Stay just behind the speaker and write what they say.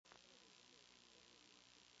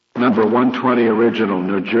Number 120 original,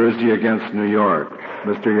 New Jersey against New York.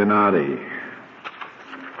 Mr. Yanati.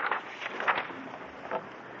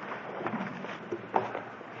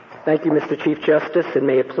 Thank you, Mr. Chief Justice, and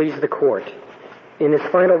may it please the Court. In his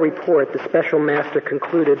final report, the Special Master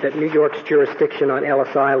concluded that New York's jurisdiction on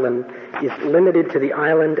Ellis Island is limited to the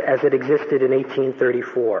island as it existed in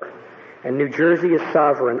 1834, and New Jersey is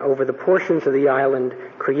sovereign over the portions of the island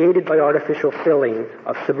created by artificial filling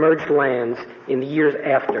of submerged lands in the years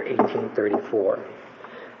after 1834.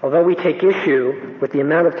 Although we take issue with the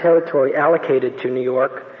amount of territory allocated to New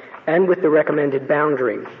York and with the recommended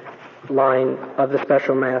boundary line of the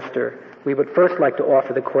Special Master, we would first like to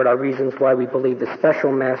offer the Court our reasons why we believe the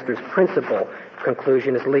Special Master's principal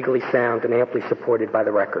conclusion is legally sound and amply supported by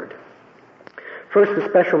the record. First, the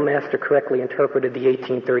Special Master correctly interpreted the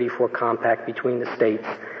 1834 compact between the states,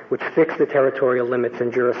 which fixed the territorial limits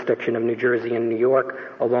and jurisdiction of New Jersey and New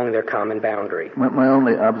York along their common boundary. My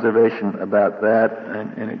only observation about that,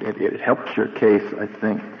 and it helps your case, I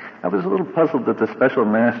think, I was a little puzzled that the Special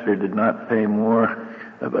Master did not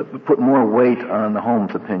put more weight on the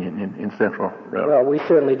Holmes opinion in Central Railroad. Well, we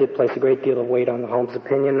certainly did place a great deal of weight on the Holmes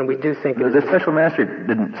opinion, and we do think... The Special Master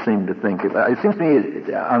didn't seem to think... It seems to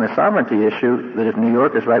me, on the sovereignty issue, that if New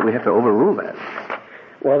York is right, we have to overrule that.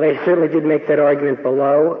 Well, they certainly did make that argument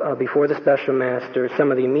below, before the Special Master.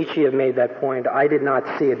 Some of the amici have made that point. I did not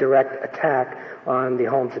see a direct attack on the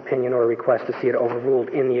Holmes opinion or a request to see it overruled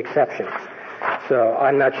in the exceptions. So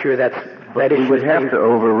I'm not sure that we would have to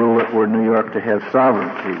overrule it were New York to have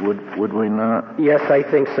sovereignty, would we not? Yes, I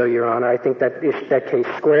think so, Your Honor. I think that case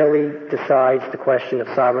squarely decides the question of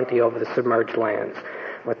sovereignty over the submerged lands.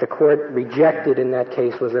 What the Court rejected in that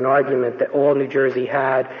case was an argument that all New Jersey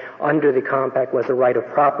had under the compact was a right of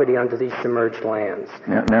property under these submerged lands.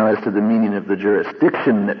 Now as to the meaning of the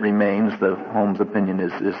jurisdiction that remains, the Holmes opinion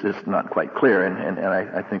is not quite clear, and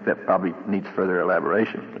I think that probably needs further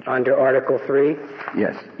elaboration. Under Article 3?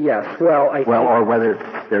 Yes. Yes. Well, or whether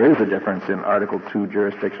there is a difference in Article 2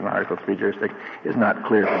 jurisdiction or Article 3 jurisdiction is not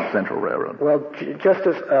clear from Central Railroad. Well,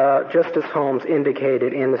 Justice Holmes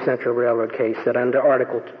indicated in the Central Railroad case that under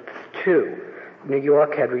Article 2, New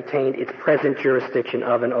York had retained its present jurisdiction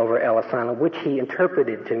of and over Ellis Island, which he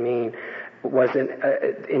interpreted to mean was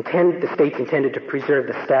the states intended to preserve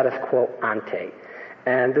the status quo ante.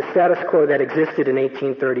 And the status quo that existed in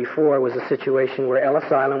 1834 was a situation where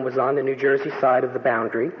Ellis Island was on the New Jersey side of the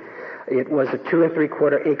boundary. It was 2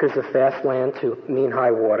 3/4 acres of fast land to mean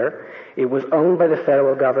high water. It was owned by the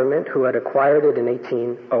federal government, who had acquired it in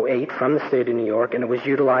 1808 from the state of New York, and it was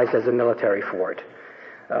utilized as a military fort.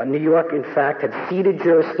 New York, in fact, had ceded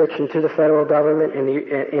jurisdiction to the federal government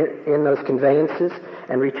in those conveyances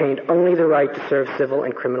and retained only the right to serve civil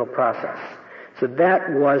and criminal process. So that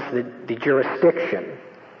was the jurisdiction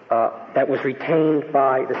that was retained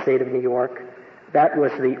by the state of New York. That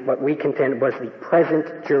was what we contend was the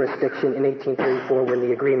present jurisdiction in 1834 when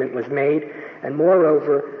the agreement was made. And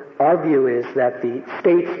moreover, our view is that the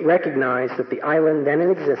states recognized that the island then in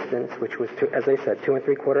existence, which was, as I said, 2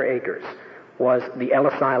 3/4 acres, was the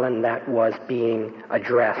Ellis Island that was being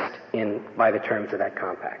addressed by the terms of that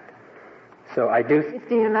compact. So I do...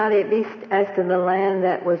 Mr. Yanati, at least as to the land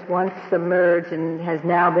that was once submerged and has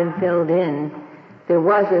now been filled in, there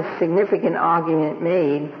was a significant argument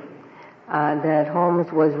made that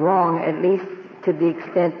Holmes was wrong, at least to the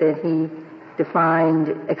extent that he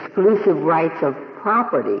defined exclusive rights of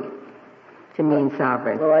property to mean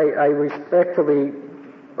sovereign. Well, I respectfully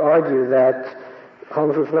argue that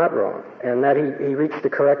Holmes was not wrong, and that he reached the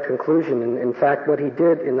correct conclusion. And in fact, what he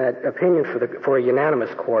did in that opinion for a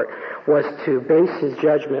unanimous court was to base his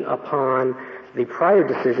judgment upon the prior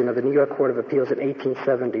decision of the New York Court of Appeals in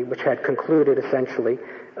 1870, which had concluded essentially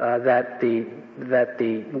that the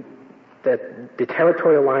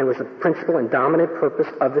territorial line was the principal and dominant purpose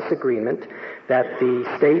of this agreement, that the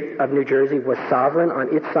state of New Jersey was sovereign on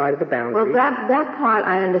its side of the boundary. Well, that part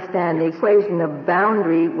I understand, the equation of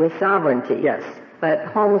boundary with sovereignty. Yes. But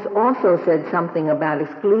Holmes also said something about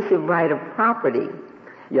exclusive right of property.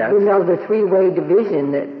 Yes. You know the three-way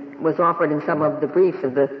division that was offered in some of the briefs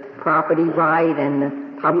of the property right and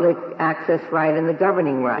the public access right and the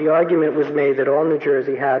governing right. The argument was made that all New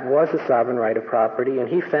Jersey had was a sovereign right of property, and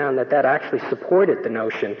he found that actually supported the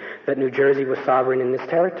notion that New Jersey was sovereign in this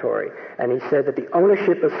territory. And he said that the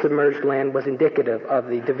ownership of submerged land was indicative of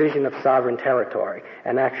the division of sovereign territory,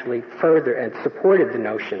 and actually further and supported the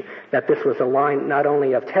notion that this was a line not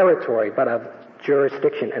only of territory but of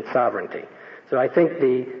jurisdiction and sovereignty. So I think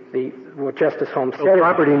what Justice Holmes said...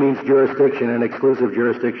 property means jurisdiction, and exclusive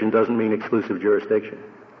jurisdiction doesn't mean exclusive jurisdiction.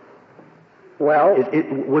 Well,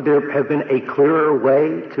 would there have been a clearer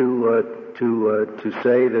way to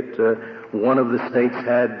say that one of the states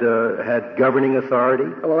had governing authority?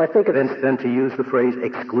 Well, I think than to use the phrase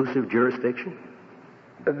exclusive jurisdiction?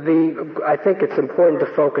 I think it's important to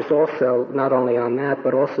focus also not only on that,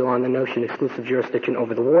 but also on the notion of exclusive jurisdiction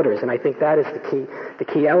over the waters. And I think that is the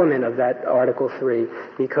key element of that Article 3,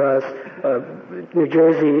 because New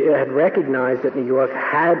Jersey had recognized that New York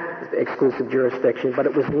had exclusive jurisdiction, but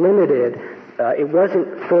it was limited. It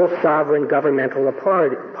wasn't full sovereign governmental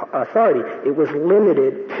authority. It was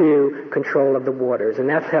limited to control of the waters. And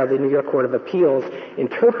that's how the New York Court of Appeals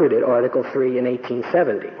interpreted Article 3 in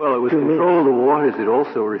 1870. Well, it was control of the waters. It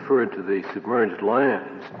also referred to the submerged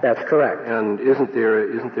lands. That's correct. And isn't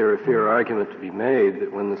there a fair argument to be made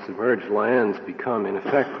that when the submerged lands become, in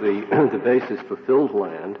effect, the basis for filled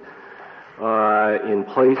land, in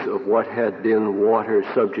place of what had been water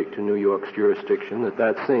subject to New York's jurisdiction,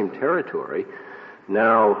 that same territory,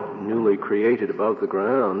 now newly created above the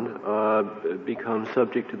ground, becomes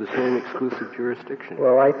subject to the same exclusive jurisdiction?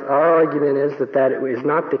 Well, our argument is that is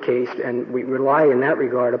not the case, and we rely in that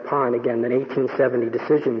regard upon, again, the 1870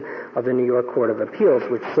 decision of the New York Court of Appeals,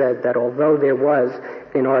 which said that although there was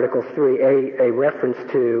in Article 3 a reference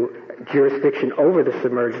to jurisdiction over the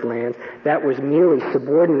submerged lands, that was merely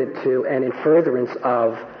subordinate to and in furtherance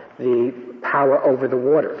of the power over the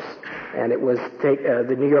waters. And it was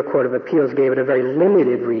the New York Court of Appeals gave it a very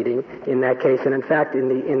limited reading in that case. And in fact, in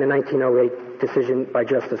the 1908 decision by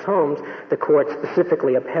Justice Holmes, the court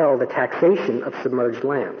specifically upheld the taxation of submerged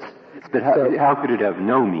lands. But how could it have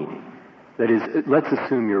no meaning? That is, let's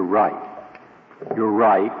assume you're right. You're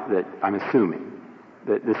right that I'm assuming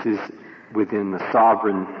that this is within the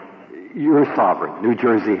sovereign. You're sovereign. New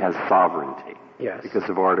Jersey has sovereignty. Yes. Because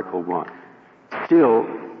of Article 1. Still,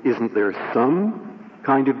 isn't there some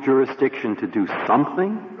kind of jurisdiction to do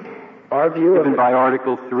something? Our view given by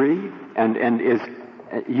Article 3? And is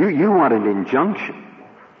you want an injunction.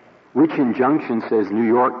 Which injunction says New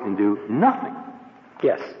York can do nothing?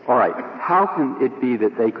 Yes. All right. How can it be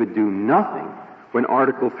that they could do nothing when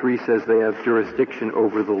Article 3 says they have jurisdiction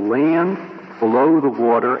over the land, below the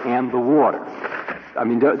water, and the water? I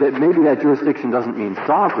mean, maybe that jurisdiction doesn't mean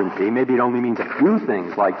sovereignty. Maybe it only means a few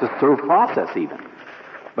things, like just serve process even.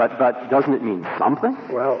 But doesn't it mean something?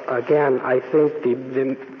 Well, again, I think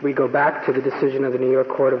we go back to the decision of the New York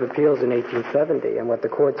Court of Appeals in 1870, and what the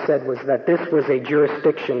court said was that this was a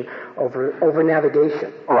jurisdiction over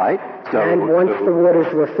navigation. All right. And once the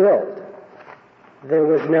waters were filled, there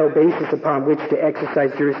was no basis upon which to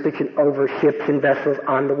exercise jurisdiction over ships and vessels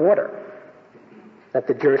on the water. That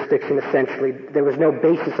the jurisdiction essentially, there was no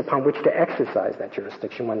basis upon which to exercise that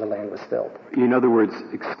jurisdiction when the land was filled. In other words,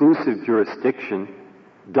 exclusive jurisdiction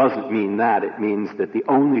doesn't mean that. It means that the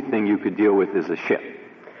only thing you could deal with is a ship.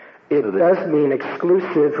 It does mean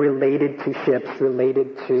exclusive related to ships,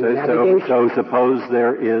 related to navigation. So suppose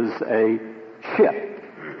there is a ship,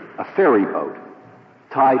 a ferry boat,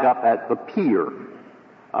 tied up at the pier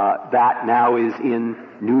that now is in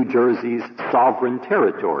New Jersey's sovereign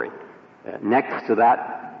territory. Next to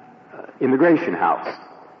that immigration house.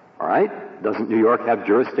 All right? Doesn't New York have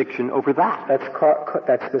jurisdiction over that?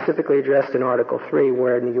 That's specifically addressed in Article 3,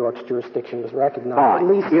 where New York's jurisdiction was recognized. At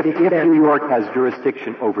least if New York has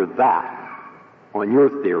jurisdiction over that, on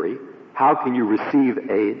your theory, how can you receive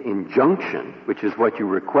an injunction, which is what you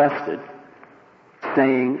requested,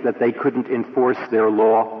 saying that they couldn't enforce their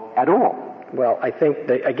law at all? Well, I think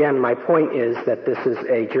that, again, my point is that this is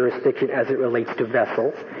a jurisdiction as it relates to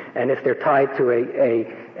vessels, and if they're tied to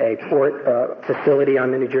a port facility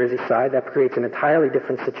on the New Jersey side, that creates an entirely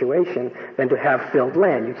different situation than to have filled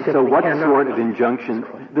land. So what sort of injunction,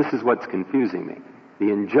 this is what's confusing me.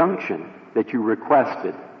 The injunction that you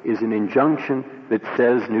requested is an injunction that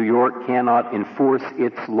says New York cannot enforce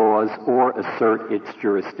its laws or assert its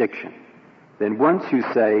jurisdiction. Then once you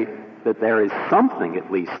say that there is something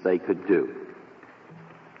at least they could do,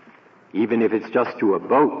 even if it's just to a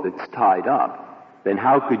boat that's tied up, then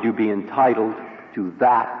how could you be entitled to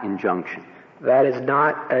that injunction? That is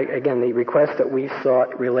not, again, the request that we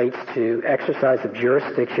sought relates to exercise of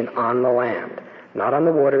jurisdiction on the land, not on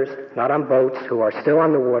the waters, not on boats who are still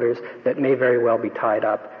on the waters that may very well be tied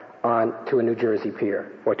up to a New Jersey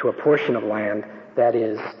pier or to a portion of land that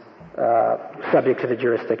is subject to the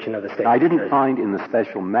jurisdiction of the state. I didn't find in the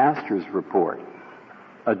special master's report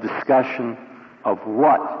a discussion of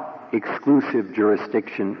what exclusive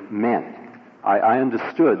jurisdiction meant. I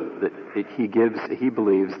understood that he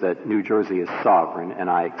believes that New Jersey is sovereign, and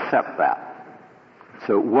I accept that.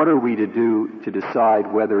 So what are we to do to decide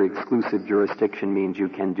whether exclusive jurisdiction means you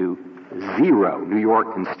can do zero. New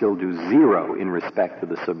York can still do zero in respect to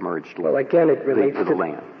the submerged land. Well, again, it relates to the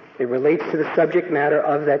land. It relates to the subject matter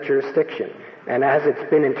of that jurisdiction. And as it's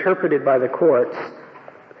been interpreted by the courts,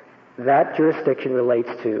 that jurisdiction relates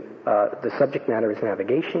to the subject matter is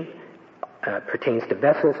navigation, pertains to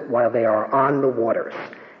vessels while they are on the waters.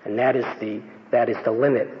 And that is the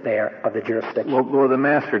limit there of the jurisdiction. Well, the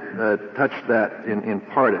master touched that in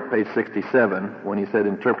part at page 67 when he said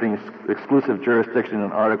interpreting exclusive jurisdiction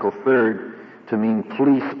in Article 3rd to mean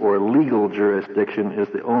police or legal jurisdiction is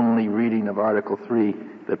the only reading of Article 3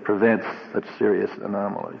 that prevents such serious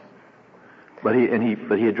anomalies. But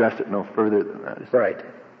he addressed it no further than that. Right.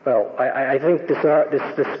 Well, I think this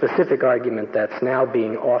specific argument that's now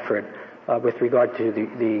being offered with regard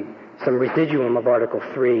to some residuum of Article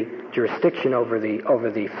 3 jurisdiction over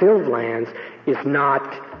the filled lands is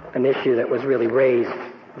not an issue that was really raised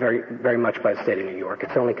very, very much by the state of New York.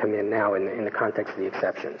 It's only come in now in the context of the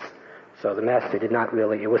exceptions. So the master did not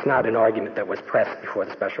really, it was not an argument that was pressed before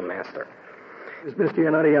the special master. Mr.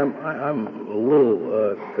 Iannotti, I'm a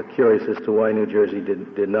little curious as to why New Jersey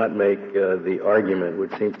did not make the argument,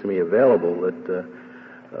 which seems to me available, that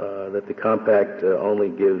the compact only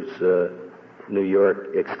gives New York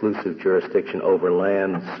exclusive jurisdiction over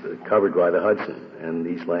lands covered by the Hudson, and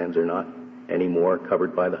these lands are not anymore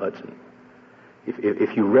covered by the Hudson.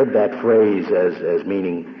 If you read that phrase as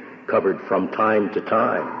meaning covered from time to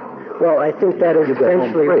time. Well, I think that is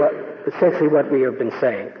essentially what we have been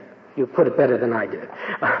saying. You put it better than I did.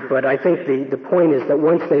 But I think the point is that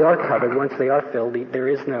once they are covered, once they are filled, there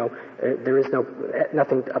is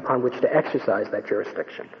nothing upon which to exercise that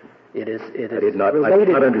jurisdiction. It is related. I did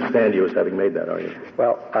not understand you as having made that argument.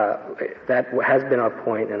 Well, that has been our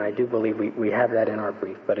point, and I do believe we have that in our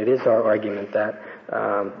brief. But it is our argument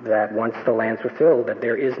that once the lands were filled, that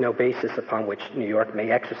there is no basis upon which New York may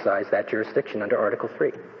exercise that jurisdiction under Article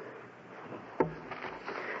 3.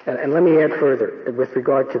 And let me add further, with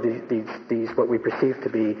regard to these what we perceive to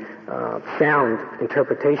be sound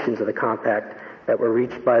interpretations of the compact that were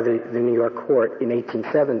reached by the New York court in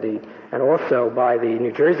 1870, and also by the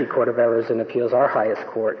New Jersey Court of Errors and Appeals, our highest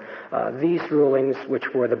court. These rulings,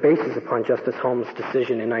 which were the basis upon Justice Holmes'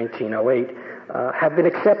 decision in 1908, have been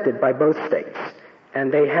accepted by both states,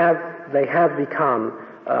 and they have become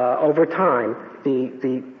over time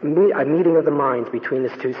a meeting of the minds between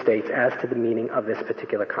these two states as to the meaning of this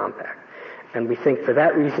particular compact. And we think for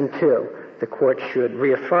that reason, too, the court should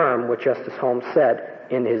reaffirm what Justice Holmes said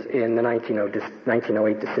in the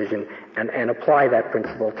 1908 decision and apply that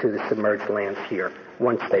principle to the submerged lands here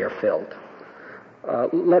once they are filled.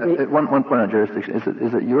 One point on jurisdiction.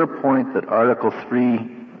 Is it your point that Article 3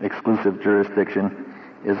 exclusive jurisdiction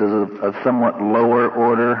is of somewhat lower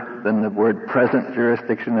order than the word present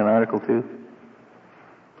jurisdiction in Article 2?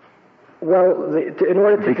 Well, in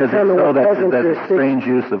order to determine what present jurisdiction... That's a strange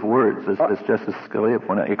use of words, as Justice Scalia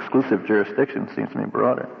pointed out. Exclusive jurisdiction seems to me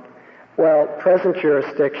broader. Well, present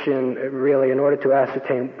jurisdiction, really, in order to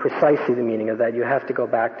ascertain precisely the meaning of that, you have to go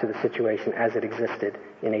back to the situation as it existed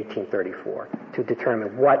in 1834 to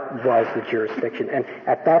determine what was the jurisdiction. And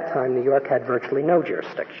at that time, New York had virtually no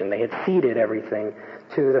jurisdiction. They had ceded everything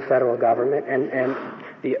to the federal government, and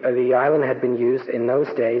the island had been used in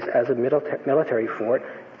those days as a military fort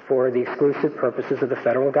for the exclusive purposes of the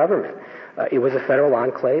federal government. It was a federal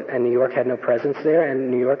enclave, and New York had no presence there,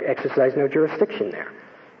 and New York exercised no jurisdiction there.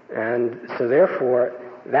 And so therefore,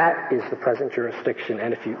 that is the present jurisdiction.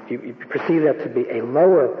 And if you perceive that to be a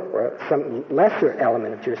lower or some lesser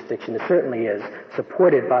element of jurisdiction, it certainly is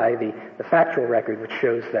supported by the factual record, which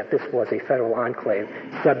shows that this was a federal enclave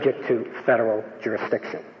subject to federal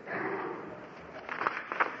jurisdiction.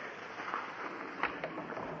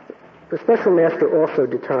 The special master also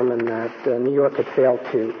determined that New York had failed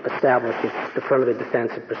to establish its affirmative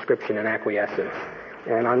defense of prescription and acquiescence.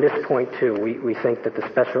 And on this point, too, we think that the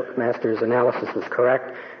special master's analysis was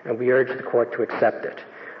correct, and we urge the court to accept it.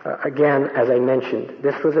 Again, as I mentioned,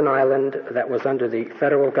 this was an island that was under the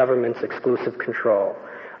federal government's exclusive control.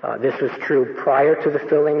 This was true prior to the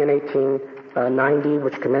filling in 1890,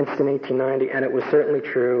 which commenced in 1890, and it was certainly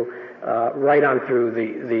true right on through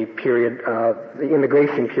the period, the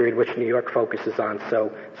immigration period, which New York focuses on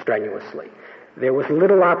so strenuously. There was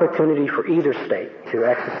little opportunity for either state to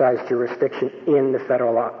exercise jurisdiction in the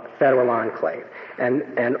federal enclave.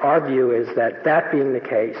 And our view is that being the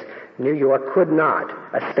case, New York could not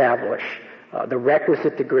establish the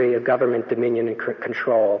requisite degree of government dominion and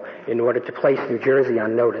control in order to place New Jersey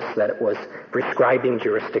on notice that it was prescribing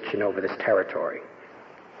jurisdiction over this territory.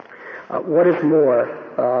 What is more,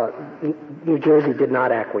 New Jersey did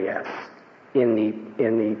not acquiesce in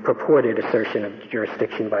the purported assertion of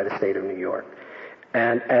jurisdiction by the state of New York.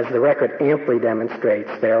 And as the record amply demonstrates,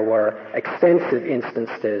 there were extensive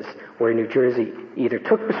instances where New Jersey either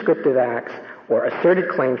took prescriptive acts or asserted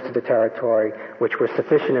claims to the territory which were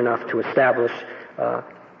sufficient enough to establish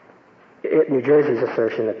New Jersey's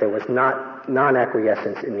assertion that there was not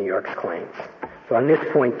non-acquiescence in New York's claims. So on this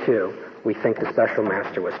point, too, we think the special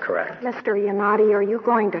master was correct. Mr. Yanati, are you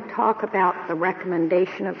going to talk about the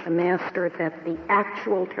recommendation of the master that the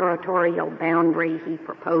actual territorial boundary he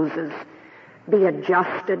proposes be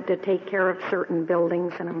adjusted to take care of certain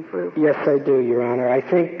buildings and improve? Yes, I do, Your Honor. I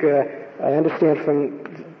think I understand from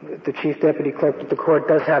the Chief Deputy Clerk that the Court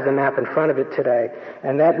does have the map in front of it today,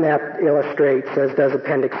 and that map illustrates, as does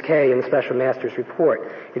Appendix K in the Special Master's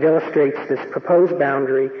report, it illustrates this proposed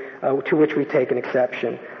boundary to which we take an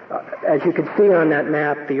exception. As you can see on that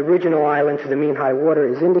map, the original island to the mean high water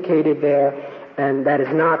is indicated there, and that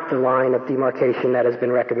is not the line of demarcation that has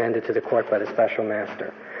been recommended to the Court by the Special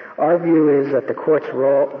Master. Our view is that the Court's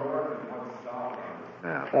role...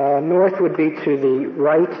 north would be to the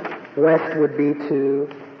right, west would be to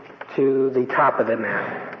the top of the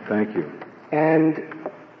map. Thank you. And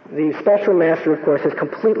the Special Master, of course, has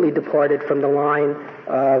completely departed from the line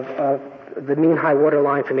of the mean high water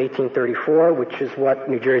line from 1834, which is what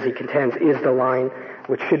New Jersey contends is the line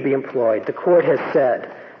which should be employed. The Court has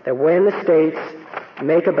said that when the states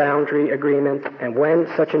make a boundary agreement and when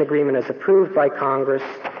such an agreement is approved by Congress,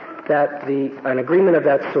 that an agreement of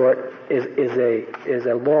that sort is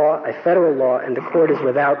a law, a federal law, and the Court is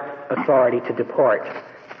without authority to depart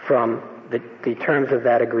from the terms of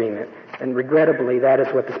that agreement. And regrettably, that is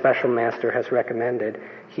what the Special Master has recommended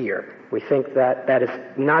here. We think that that is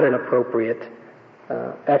not an appropriate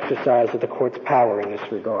exercise of the Court's power in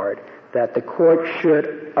this regard, that the Court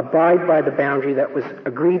should abide by the boundary that was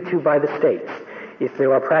agreed to by the states. If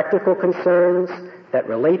there are practical concerns that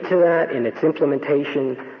relate to that in its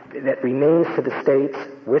implementation, that remains to the states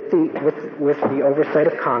with the oversight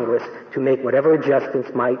of Congress to make whatever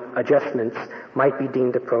adjustments might be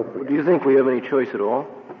deemed appropriate. Do you think we have any choice at all?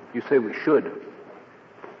 You say we should.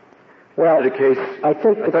 Well, I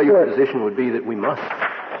thought your position would be that we must.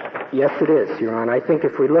 Yes, it is, Your Honor. I think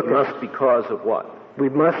if we look at... Must because of what? You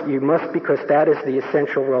must because that is the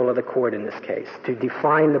essential role of the Court in this case, to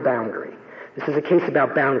define the boundary. This is a case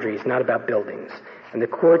about boundaries, not about buildings. And the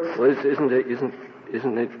Court's... Well,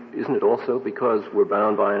 isn't it also because we're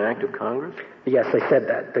bound by an act of Congress? Yes, I said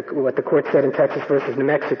that. What the Court said in Texas versus New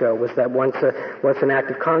Mexico was that once an act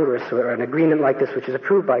of Congress or an agreement like this which is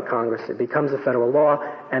approved by Congress, it becomes a federal law,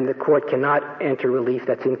 and the Court cannot enter relief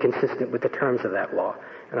that's inconsistent with the terms of that law.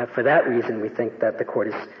 And for that reason, we think that the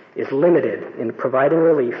Court is limited in providing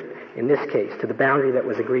relief, in this case, to the boundary that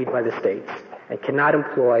was agreed by the states, and cannot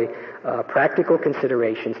employ practical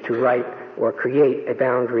considerations to write or create a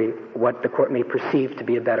boundary, what the Court may perceive to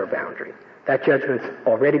be a better boundary. That judgment's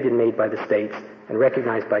already been made by the states and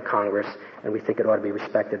recognized by Congress, and we think it ought to be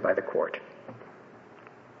respected by the Court.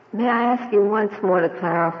 May I ask you once more to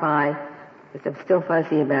clarify, because I'm still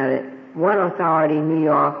fuzzy about it, what authority does New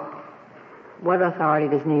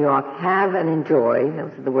York have and enjoy,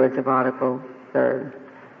 those are the words of Article 3rd,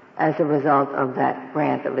 as a result of that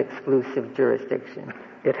grant of exclusive jurisdiction?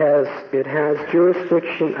 It has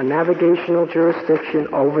jurisdiction, a navigational jurisdiction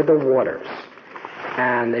over the waters,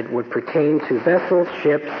 and it would pertain to vessels,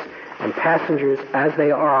 ships, and passengers as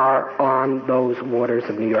they are on those waters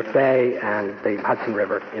of New York Bay and the Hudson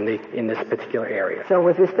River in this particular area. So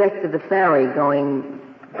with respect to the ferry going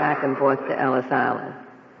back and forth to Ellis Island,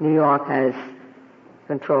 New York has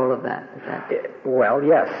control of that, is that? Well,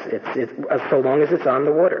 yes. It's so long as it's on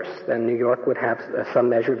the waters, then New York would have some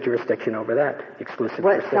measure of jurisdiction over that, jurisdiction.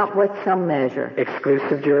 What's some measure?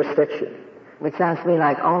 Exclusive jurisdiction. Which sounds to me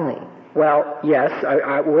like only. Well, yes.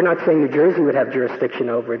 We're not saying New Jersey would have jurisdiction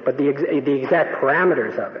over it, but the exact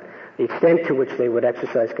parameters of it, the extent to which they would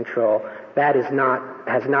exercise control, that has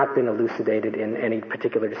not been elucidated in any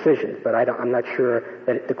particular decision. But I'm not sure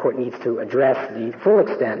that the Court needs to address the full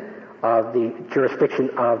extent of the jurisdiction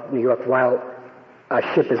of New York while a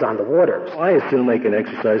ship is on the waters. I assume they can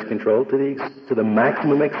exercise control to the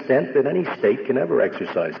maximum extent that any state can ever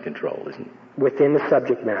exercise control, isn't it? Within the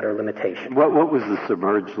subject matter limitation. What was the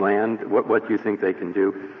submerged land? What do you think they can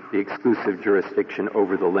do? The exclusive jurisdiction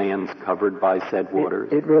over the lands covered by said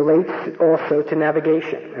waters? It relates also to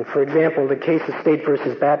navigation. And for example, the case of State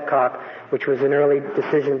versus Babcock, which was an early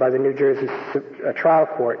decision by the New Jersey trial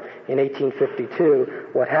court in 1852,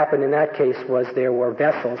 what happened in that case was there were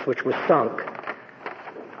vessels which were sunk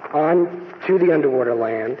on to the underwater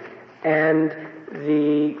land, and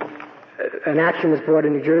an action was brought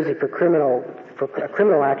in New Jersey for criminal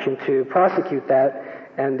action to prosecute that,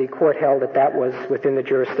 and the court held that that was within the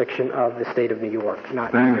jurisdiction of the state of New York,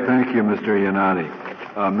 not New Jersey. Thank you, Mr. Yanati.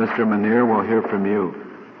 Mr. Munir, we'll hear from you.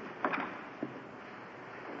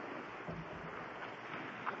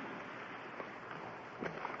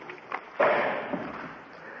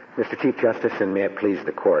 Mr. Chief Justice, and may it please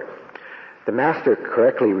the Court. The master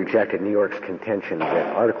correctly rejected New York's contention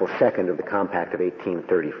that Article 2nd of the Compact of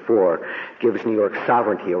 1834 gives New York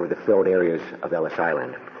sovereignty over the filled areas of Ellis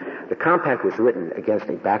Island. The compact was written against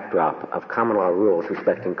a backdrop of common law rules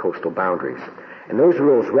respecting coastal boundaries, and those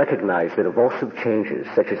rules recognize that evulsive changes,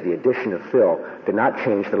 such as the addition of fill, do not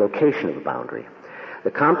change the location of the boundary.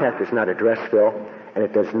 The compact does not address fill, and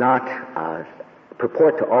it does not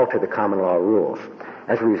purport to alter the common law rules.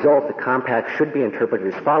 As a result, the compact should be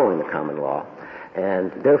interpreted as following the common law,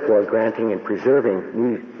 and therefore granting and preserving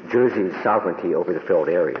New Jersey's sovereignty over the filled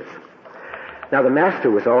areas. Now, the master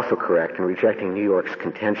was also correct in rejecting New York's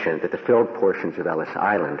contention that the filled portions of Ellis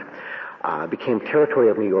Island became territory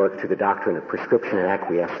of New York through the doctrine of prescription and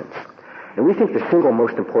acquiescence. And we think the single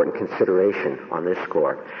most important consideration on this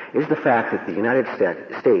score is the fact that the United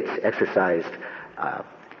States exercised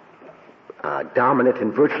dominant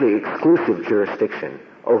and virtually exclusive jurisdiction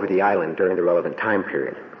over the island during the relevant time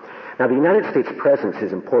period. Now, the United States' presence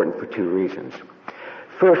is important for two reasons.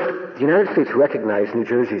 First, the United States recognized New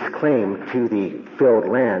Jersey's claim to the filled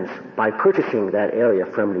lands by purchasing that area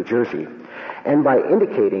from New Jersey and by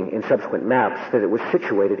indicating in subsequent maps that it was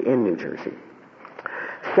situated in New Jersey.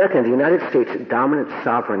 Second, the United States' dominant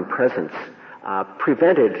sovereign presence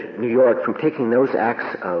prevented New York from taking those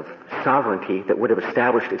acts of sovereignty that would have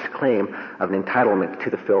established its claim of an entitlement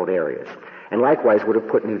to the filled areas, and likewise would have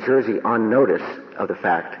put New Jersey on notice of the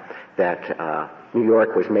fact that New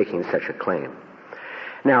York was making such a claim.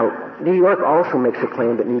 Now, New York also makes a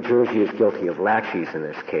claim that New Jersey is guilty of laches in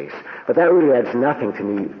this case, but that really adds nothing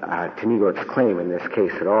to New York's claim in this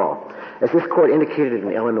case at all. As this court indicated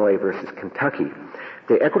in Illinois versus Kentucky,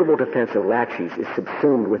 the equitable defense of laches is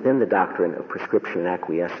subsumed within the doctrine of prescription and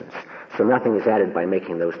acquiescence, so nothing is added by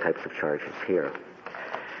making those types of charges here.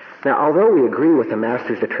 Now, although we agree with the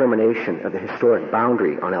master's determination of the historic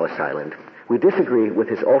boundary on Ellis Island, we disagree with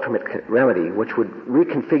his ultimate remedy, which would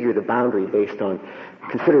reconfigure the boundary based on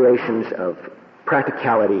considerations of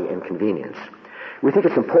practicality and convenience. We think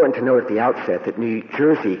it's important to note at the outset that New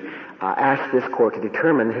Jersey asked this court to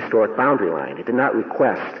determine the historic boundary line. It did not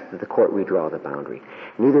request that the court redraw the boundary.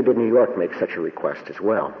 Neither did New York make such a request as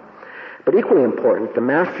well. But equally important, the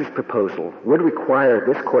master's proposal would require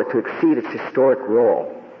this court to exceed its historic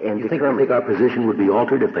role in determining... You think our position would be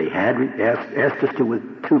altered if they had asked us to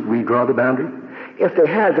redraw the boundary? If they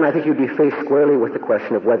had, then I think you'd be faced squarely with the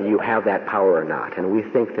question of whether you have that power or not. And we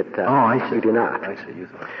think that you do not. I see. You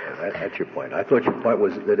thought that's your point. I thought your point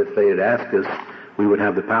was that if they had asked us, we would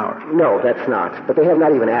have the power. No, that's not. But they have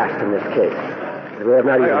not even asked in this case. They have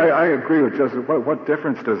not even I agree with Justice. What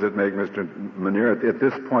difference does it make, Mr. Munir, at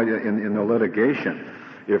this point in the litigation,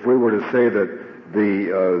 if we were to say that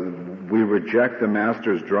we reject the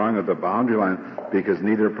master's drawing of the boundary line because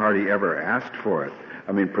neither party ever asked for it?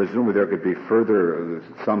 I mean, presumably there could be further,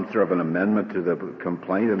 some sort of an amendment to the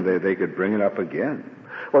complaint, and they could bring it up again.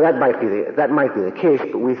 Well, that might be the case,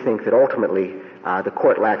 but we think that ultimately the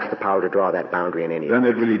court lacks the power to draw that boundary in any event.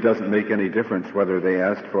 Then it really doesn't make any difference whether they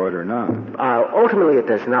asked for it or not. Ultimately, it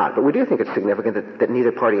does not, but we do think it's significant that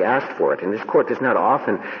neither party asked for it, and this court does not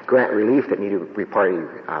often grant relief that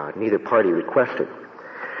neither party requested.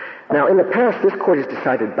 Now, in the past, this court has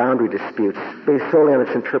decided boundary disputes based solely on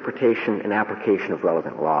its interpretation and application of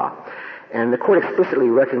relevant law. And the court explicitly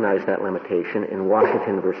recognized that limitation in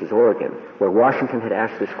Washington versus Oregon, where Washington had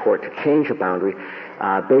asked this court to change a boundary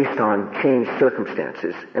based on changed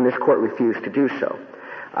circumstances, and this court refused to do so.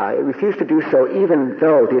 It refused to do so even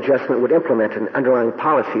though the adjustment would implement an underlying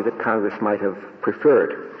policy that Congress might have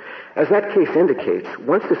preferred. As that case indicates,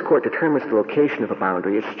 once this court determines the location of a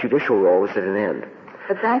boundary, its judicial role is at an end.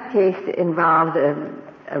 But that case involved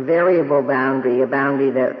a variable boundary, a boundary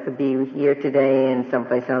that would be here today and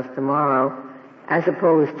someplace else tomorrow, as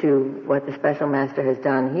opposed to what the special master has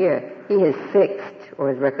done here. He has fixed or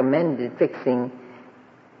has recommended fixing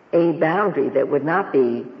a boundary that would not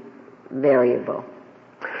be variable.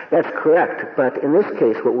 That's correct, but in this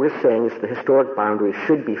case what we're saying is the historic boundary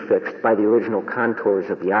should be fixed by the original contours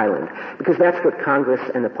of the island, because that's what Congress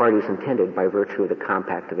and the parties intended by virtue of the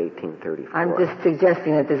Compact of 1834. I'm just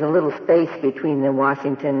suggesting that there's a little space between the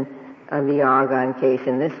Washington v. Argonne case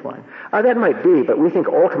and this one. That might be, but we think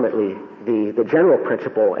ultimately the general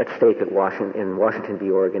principle at stake in Washington v.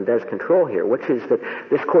 Oregon does control here, which is that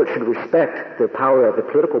this court should respect the power of the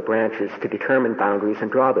political branches to determine boundaries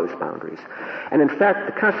and draw those boundaries. And in fact,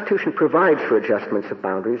 the Constitution provides for adjustments of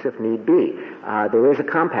boundaries if need be. There is a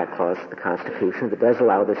compact clause in the Constitution that does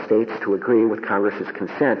allow the states to agree with Congress's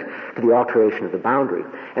consent to the alteration of the boundary.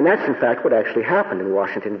 And that's in fact what actually happened in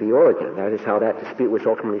Washington v. Oregon. That is how that dispute was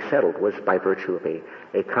ultimately settled, was by virtue of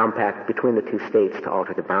a compact between the two states to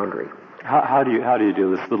alter the boundary. How do you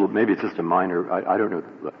do this little, maybe it's just a minor, I don't know,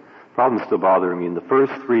 the problem's still bothering me. In the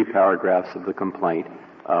first 3 paragraphs of the complaint,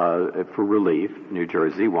 for relief, New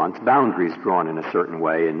Jersey wants boundaries drawn in a certain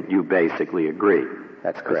way, and you basically agree.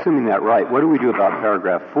 That's correct. Assuming that right, what do we do about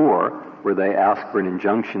paragraph 4, where they ask for an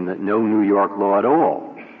injunction that no New York law at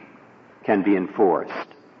all can be enforced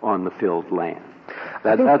on the filled land?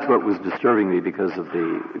 That's what was disturbing me, because of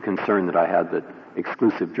the concern that I had that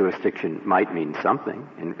exclusive jurisdiction might mean something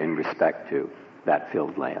in respect to that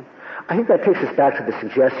filled land. I think that takes us back to the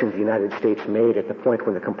suggestions the United States made at the point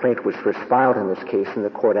when the complaint was first filed in this case and the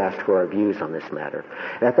court asked for our views on this matter.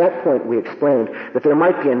 And at that point, we explained that there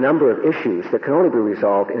might be a number of issues that can only be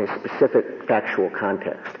resolved in a specific factual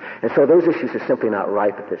context. And so those issues are simply not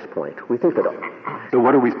ripe at this point. We think that... So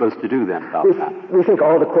what are we supposed to do then about that? We think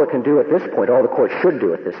all the court can do at this point, all the court should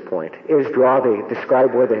do at this point, is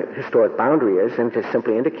describe where the historic boundary is and to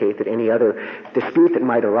simply indicate that any other dispute that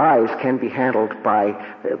might arise can be handled by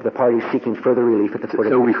the parties seeking further relief at the foot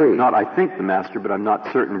of the decree. So I think the master, but I'm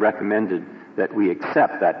not certain, recommended that we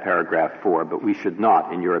accept that paragraph 4, but we should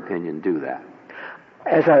not, in your opinion, do that.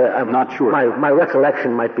 I'm not sure. My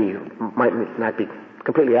recollection might not be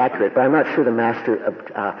completely accurate, but I'm not sure the master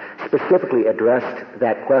specifically addressed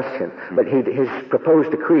that question. But his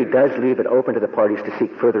proposed decree does leave it open to the parties to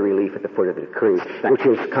seek further relief at the foot of the decree, which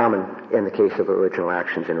is common in the case of original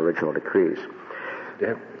actions and original decrees.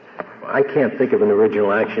 I can't think of an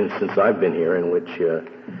original action since I've been here in which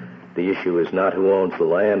the issue is not who owns the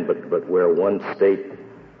land, but where one state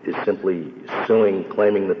is simply suing,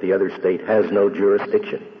 claiming that the other state has no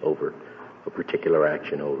jurisdiction over a particular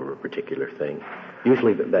action, over a particular thing.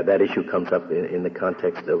 Usually that issue comes up in the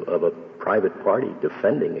context of a private party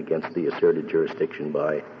defending against the asserted jurisdiction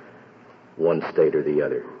by one state or the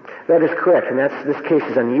other. That is correct, and this case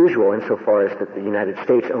is unusual insofar as that the United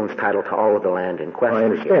States owns title to all of the land in question. I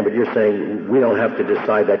understand, but you're saying we don't have to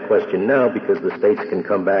decide that question now because the states can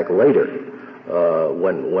come back later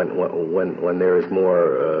when there is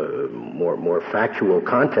more factual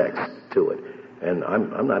context to it. And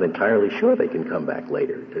I'm not entirely sure they can come back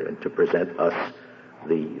later to present us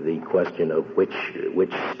the question of which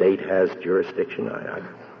state has jurisdiction.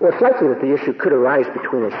 Well, it's likely that the issue could arise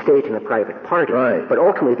between a state and a private party. Right. But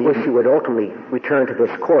ultimately, the issue would return to this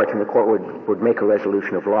court, and the court would make a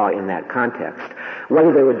resolution of law in that context.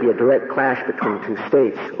 Whether there would be a direct clash between two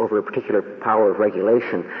states over a particular power of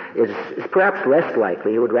regulation is perhaps less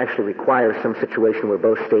likely. It would actually require some situation where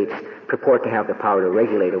both states purport to have the power to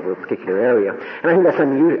regulate over a particular area. And I think that's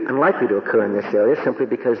unlikely to occur in this area simply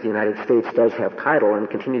because the United States does have title and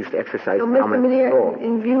continues to exercise dominant control.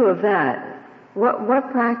 In view of that,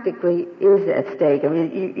 what practically is at stake? I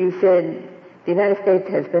mean, you said the United States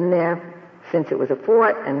has been there since it was a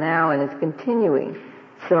fort and now and it's continuing.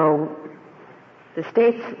 So the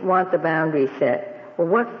states want the boundary set.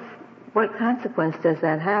 Well, what consequence does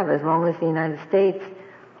that have as long as the United States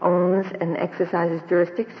owns and exercises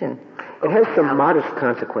jurisdiction? It has some modest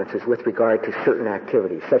consequences with regard to certain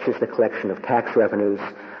activities, such as the collection of tax revenues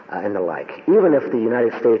and the like. Even if the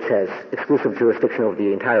United States has exclusive jurisdiction over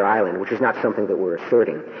the entire island, which is not something that we're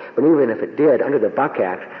asserting, but even if it did, under the Buck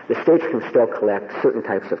Act, the states can still collect certain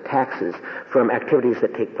types of taxes from activities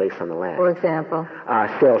that take place on the land. For example?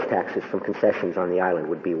 Sales taxes from concessions on the island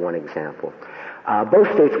would be one example.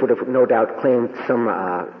 Both states would have no doubt claimed some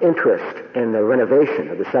interest in the renovation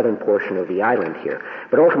of the southern portion of the island here.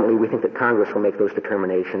 But ultimately, we think that Congress will make those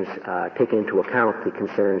determinations, taking into account the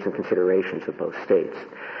concerns and considerations of both states.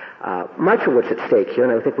 Much of what's at stake here,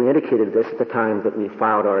 and I think we indicated this at the time that we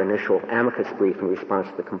filed our initial amicus brief in response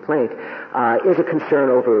to the complaint, is a concern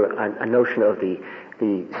over a notion of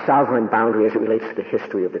the sovereign boundary as it relates to the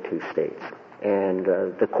history of the two states. And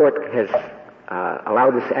the court has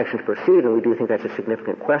allowed this action to proceed, and we do think that's a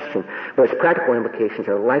significant question, but its practical implications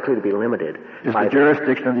are likely to be limited. Is the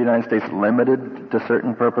jurisdiction of the United States limited to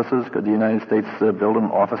certain purposes? Could the United States build an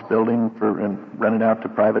office building and rent it out to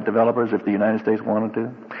private developers if the United States wanted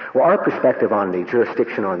to? Well, our perspective on the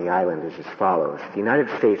jurisdiction on the island is as follows. The United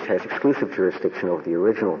States has exclusive jurisdiction over the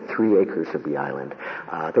original 3 acres of the island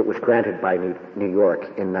that was granted by New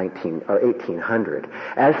York in 1800.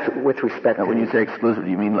 As to, with respect now, when you say exclusive, do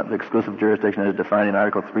you mean the exclusive jurisdiction jurisdiction as defined in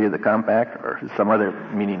Article 3 of the Compact, or some other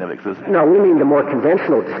meaning of exclusive? No, we mean the more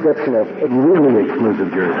conventional description of really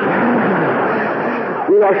exclusive jurisdiction.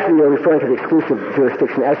 We actually are referring to the exclusive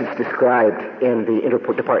jurisdiction as it's described in the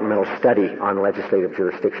Interdepartmental Study on Legislative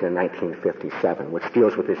Jurisdiction in 1957, which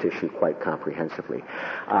deals with this issue quite comprehensively.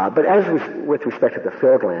 But as with respect to the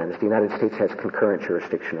filled lands, the United States has concurrent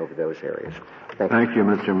jurisdiction over those areas. Thank you,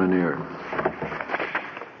 Mr. Manier.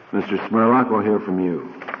 Mr. Smerlock, we'll hear from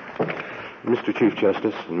you. Mr. Chief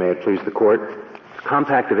Justice, and may it please the Court, the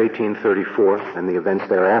Compact of 1834 and the events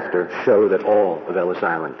thereafter show that all of Ellis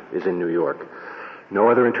Island is in New York. No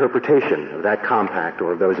other interpretation of that compact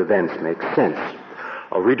or of those events makes sense.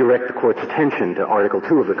 I'll redirect the Court's attention to Article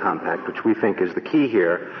 2 of the Compact, which we think is the key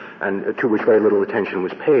here, and to which very little attention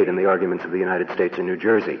was paid in the arguments of the United States and New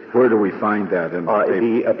Jersey. Where do we find that? In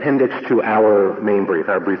the appendix to our main brief,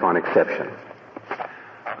 our brief on exception.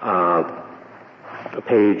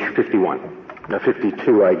 Page 51. Now,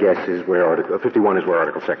 52, I guess, is where 51 is where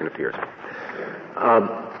Article 2 appears.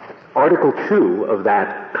 Article 2 of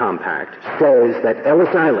that compact says that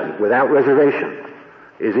Ellis Island, without reservation,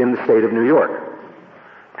 is in the state of New York.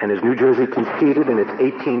 And as New Jersey conceded in its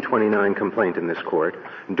 1829 complaint in this court,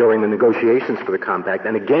 during the negotiations for the compact,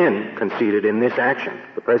 and again conceded in this action,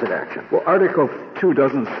 the present action. Well, Article 2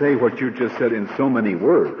 doesn't say what you just said in so many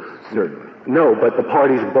words, certainly. No, but the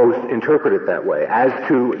parties both interpret it that way.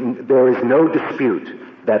 There is no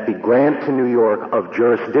dispute that the grant to New York of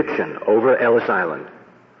jurisdiction over Ellis Island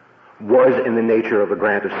was in the nature of a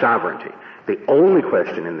grant of sovereignty. The only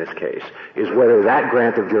question in this case is whether that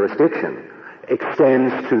grant of jurisdiction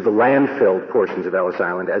extends to the land-filled portions of Ellis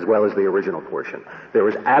Island as well as the original portion. There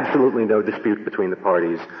was absolutely no dispute between the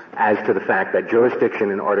parties as to the fact that jurisdiction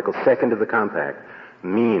in Article 2 of the Compact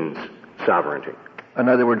means sovereignty. In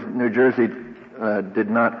other words, New Jersey did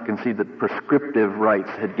not concede that prescriptive rights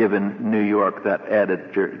had given New York that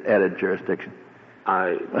added jurisdiction.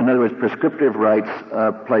 In other words, prescriptive rights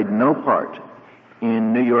played no part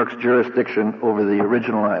in New York's jurisdiction over the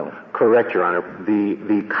original island. Correct, Your Honor.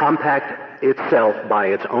 The compact itself, by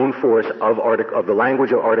its own force of the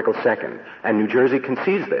language of Article 2, and New Jersey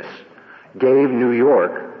concedes this, gave New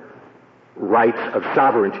York rights of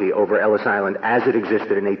sovereignty over Ellis Island as it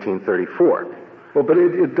existed in 1834. Well, but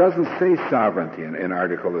it doesn't say sovereignty in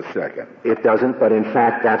Article 2. It doesn't, but in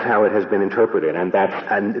fact that's how it has been interpreted, and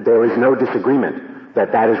there is no disagreement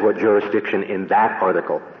that is what jurisdiction in that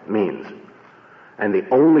article means. And the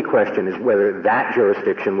only question is whether that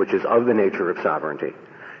jurisdiction, which is of the nature of sovereignty,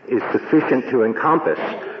 is sufficient to encompass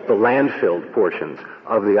the land-filled portions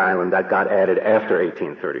of the island that got added after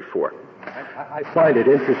 1834. I find it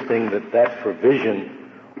interesting that provision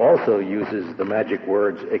also uses the magic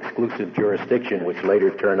words exclusive jurisdiction, which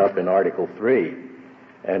later turn up in Article 3.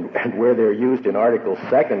 And where they're used in Article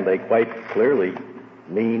 2, they quite clearly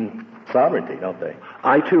mean sovereignty, don't they?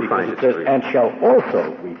 I too find it says, and shall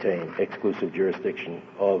also retain exclusive jurisdiction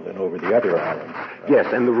of and over the other islands.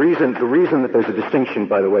 Yes, and the reason that there's a distinction,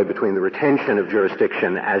 by the way, between the retention of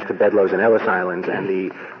jurisdiction as to Bedloes and Ellis Islands and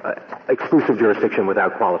the exclusive jurisdiction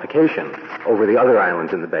without qualification over the other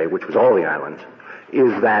islands in the Bay, which was all the islands,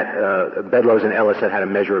 is that Bedloes and Ellis had a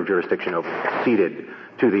measure of jurisdiction ceded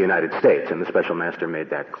to the United States, and the Special Master made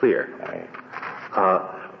that clear.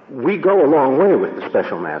 We go a long way with the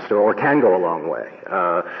Special Master, or can go a long way.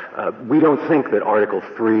 We don't think that Article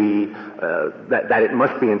 3, that it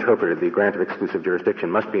must be interpreted, the grant of exclusive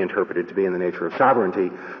jurisdiction must be interpreted to be in the nature of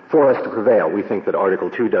sovereignty for us to prevail. We think that Article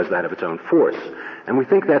 2 does that of its own force. And we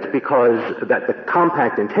think that's because that the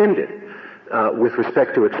compact intended, with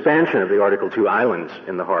respect to expansion of the Article 2 islands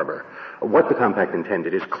in the harbor, what the compact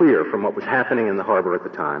intended is clear from what was happening in the harbor at the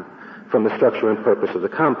time, from the structure and purpose of the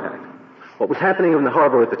compact. What was happening in the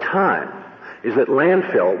harbor at the time is that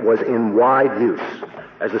landfill was in wide use.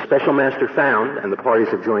 As the Special Master found, and the parties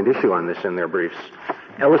have joined issue on this in their briefs,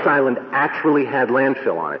 Ellis Island actually had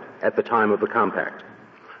landfill on it at the time of the compact.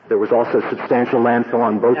 There was also substantial landfill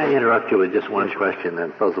on both. Can I interrupt you with just one question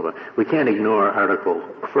then, Fuzzelman? We can't ignore Article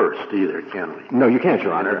 1 either, can we? No, you can't,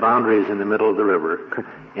 Your Honor. The boundary is in the middle of the river,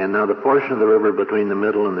 and now the portion of the river between the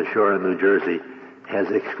middle and the shore of New Jersey has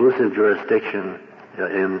exclusive jurisdiction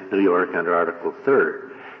in New York under Article 3.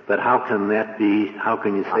 But how can that be, how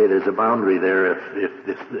can you say there's a boundary there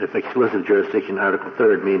if exclusive jurisdiction in Article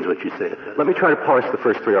 3 means what you say it does? Let me try to parse the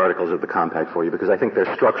first three articles of the compact for you, because I think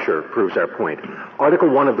their structure proves our point. Article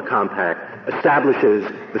 1 of the compact establishes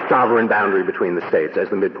the sovereign boundary between the states as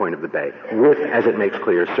the midpoint of the bay, with, as it makes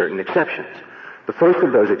clear, certain exceptions. The first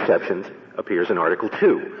of those exceptions appears in Article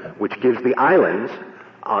 2, which gives the islands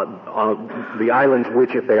The islands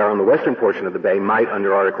which, if they are on the western portion of the bay, might,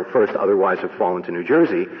 under Article 1st, otherwise have fallen to New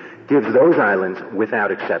Jersey, gives those islands,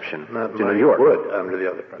 without exception, to New York. Would, under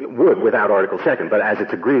the other part. Would, without Article 2nd, but as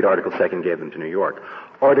it's agreed, Article 2nd gave them to New York.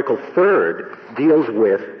 Article 3rd deals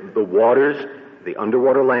with the waters, the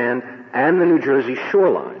underwater land, and the New Jersey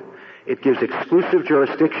shoreline. It gives exclusive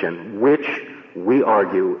jurisdiction, which, we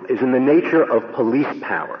argue, is in the nature of police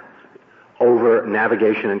power over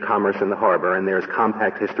navigation and commerce in the harbor, and there's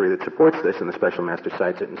compact history that supports this, and the Special Master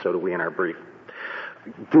cites it, and so do we in our brief.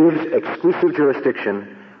 Gives exclusive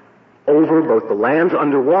jurisdiction over both the lands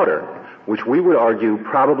underwater, which we would argue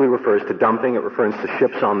probably refers to dumping, it refers to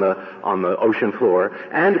ships on the ocean floor,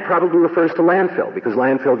 and it probably refers to landfill, because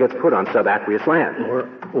landfill gets put on subaqueous land.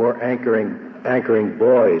 Or anchoring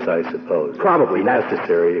buoys, I suppose. Probably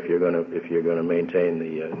necessary if you're going to maintain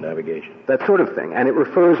the navigation. That sort of thing, and it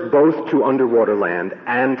refers both to underwater land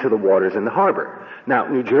and to the waters in the harbor. Now,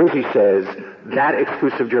 New Jersey says that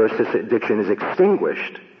exclusive jurisdiction is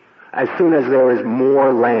extinguished as soon as there is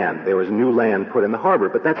more land, there is new land put in the harbor,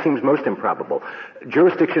 but that seems most improbable.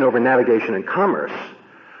 Jurisdiction over navigation and commerce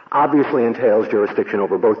obviously entails jurisdiction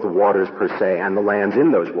over both the waters per se and the lands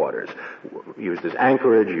in those waters, used as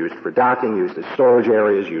anchorage, used for docking, used as storage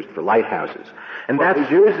areas, used for lighthouses. And well, that's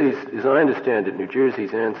New Jersey's, as I understand it, New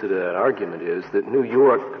Jersey's answer to that argument is that New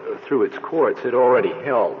York, through its courts, had already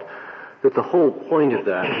held that the whole point of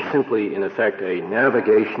that is simply, in effect, a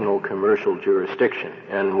navigational commercial jurisdiction.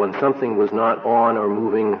 And when something was not on or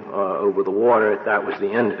moving over the water, that was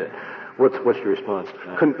the end of it. What's your response to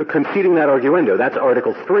that? Conceding that arguendo, that's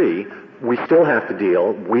Article 3. We still have to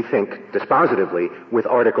deal, we think, dispositively with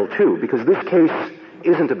Article 2, because this case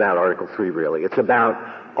isn't about Article 3, really. It's about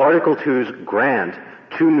Article 2's grant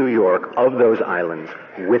to New York of those islands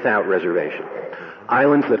without reservation.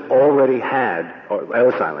 Islands that already had, or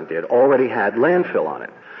Ellis Island did, already had landfill on it.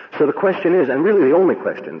 So the question is, and really the only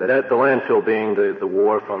question, that the landfill being the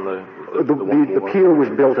wharf on the pier was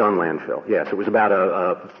built on landfill. Yes, it was about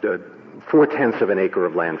a 4/10 of an acre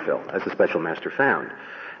of landfill, as the Special Master found.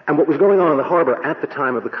 And what was going on in the harbor at the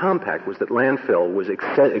time of the compact was that landfill was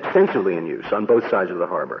extensively in use on both sides of the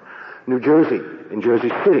harbor. New Jersey, in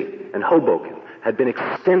Jersey City, and Hoboken had been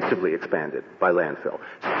extensively expanded by landfill.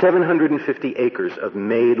 750 acres of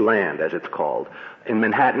made land, as it's called, in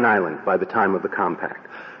Manhattan Island by the time of the compact.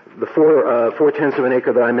 The 4/10 of an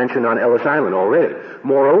acre that I mentioned on Ellis Island already.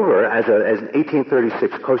 Moreover, as an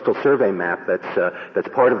 1836 coastal survey map that's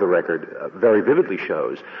part of the record very vividly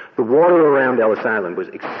shows, the water around Ellis Island was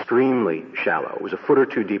extremely shallow. It was a foot or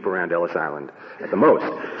two deep around Ellis Island at the most.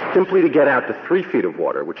 Simply to get out to 3 feet of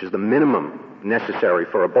water, which is the minimum necessary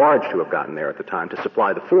for a barge to have gotten there at the time to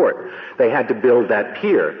supply the fort, they had to build that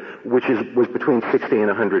pier, which was between 60 and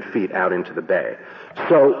 100 feet out into the bay.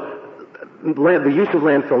 So the use of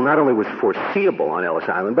landfill not only was foreseeable on Ellis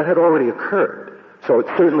Island, but had already occurred. So it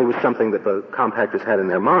certainly was something that the compactors had in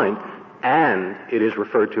their mind, and it is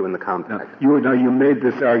referred to in the compact. Now you made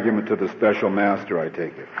this argument to the Special Master, I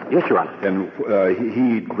take it. Yes, Your Honor. And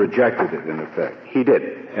he rejected it, in effect. He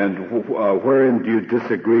did. And wherein do you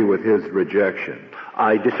disagree with his rejection?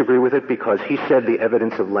 I disagree with it because he said the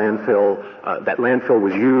evidence of landfill, that landfill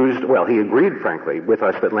was used, well, he agreed, frankly, with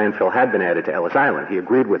us that landfill had been added to Ellis Island. He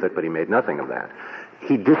agreed with it, but he made nothing of that.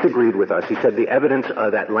 He disagreed with us. He said the evidence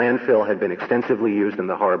that landfill had been extensively used in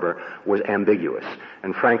the harbor was ambiguous.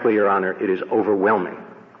 And frankly, Your Honor, it is overwhelming.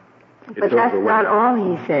 But that's not all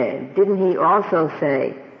he said. Didn't he also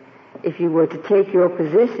say, if you were to take your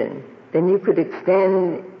position, then you could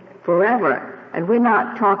extend forever? And we're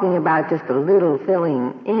not talking about just a little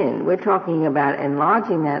filling in. We're talking about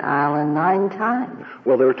enlarging that island 9 times.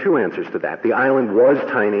 Well, there are 2 answers to that. The island was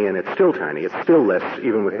tiny, and it's still tiny. It's still less,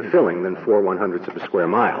 even with the filling, than 4/100ths of a square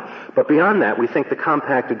mile. But beyond that, we think the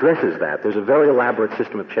compact addresses that. There's a very elaborate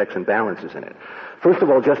system of checks and balances in it. First of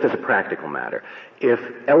all, just as a practical matter, if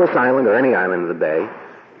Ellis Island or any island in the bay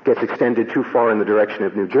gets extended too far in the direction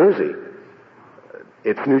of New Jersey,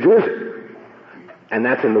 it's New Jersey. And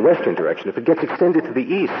that's in the western direction. If it gets extended to the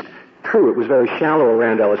east, true, it was very shallow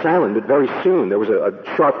around Ellis Island, but very soon there was a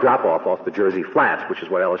sharp drop-off off the Jersey Flats, which is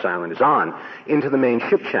what Ellis Island is on, into the main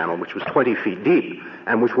ship channel, which was 20 feet deep,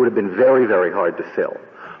 and which would have been very, very hard to fill.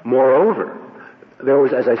 Moreover, there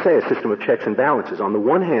was, as I say, a system of checks and balances. On the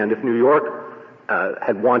one hand, if New York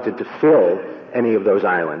had wanted to fill any of those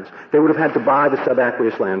islands, they would have had to buy the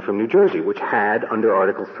subaqueous land from New Jersey, which had, under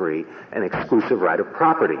Article 3, an exclusive right of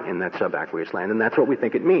property in that subaqueous land, and that's what we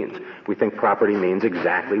think it means. We think property means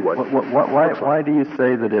exactly what... Why do you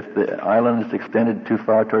say that if the island is extended too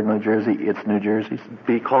far toward New Jersey, it's New Jersey's?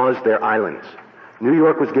 Because they're islands. New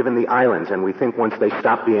York was given the islands, and we think once they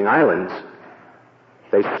stop being islands,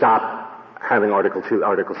 they stop having Article 2,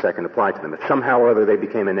 Article 2nd apply to them. If somehow or other they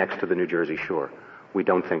became annexed to the New Jersey shore, we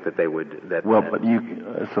don't think that they would... But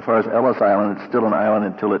so far as Ellis Island, it's still an island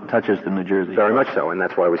until it touches the New Jersey Very shore. much so, and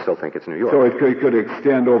that's why we still think it's New York. So it could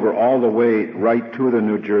extend over all the way right to the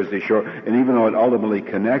New Jersey shore, and even though it ultimately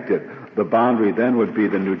connected, the boundary then would be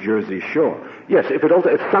the New Jersey shore. Yes, if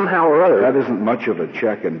somehow or other... That isn't much of a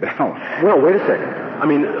check and balance. Well, wait a second. I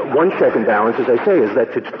mean, one check and balance, as I say, is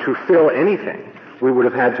that to fill anything, we would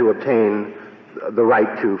have had to obtain the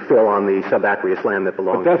right to fill on the subaqueous land that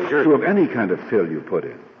belongs to New Jersey. But that's true of any kind of fill you put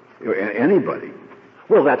in. Anybody.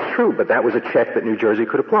 Well, that's true, but that was a check that New Jersey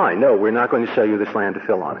could apply. No, we're not going to sell you this land to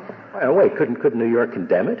fill on it. Wait, couldn't New York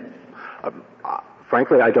condemn it?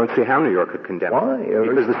 Frankly, I don't see how New York could condemn Why? it.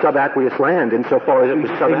 Because the subaqueous land, insofar as it was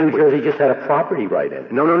subaqueous... New Jersey just had a property right in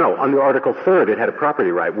it. No. Under Article 3rd, it had a property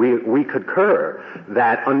right. We concur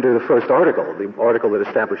that under the first article, the article that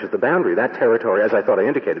establishes the boundary, that territory, as I thought I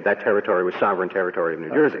indicated, that territory was sovereign territory of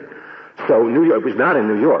New Jersey. So New York, it was not in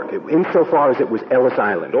New York. Insofar as it was Ellis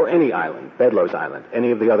Island, or any island, Bedloes Island,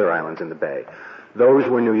 any of the other islands in the bay, those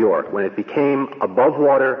were New York. When it became above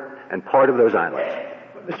water and part of those islands...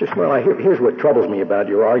 Mr. Smurl, here's what troubles me about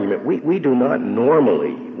your argument. We do not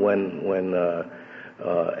normally, when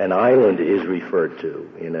an island is referred to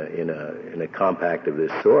in a compact of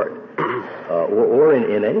this sort, or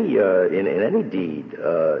in any deed,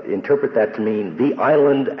 interpret that to mean the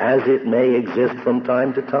island as it may exist from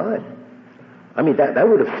time to time. I mean, that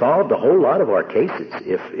would have solved a whole lot of our cases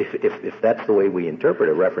if that's the way we interpret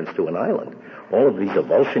a reference to an island. All of these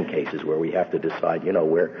avulsion cases where we have to decide,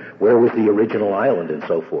 where was the original island and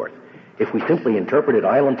so forth. If we simply interpreted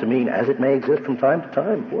island to mean as it may exist from time to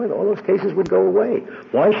time, boy, all those cases would go away.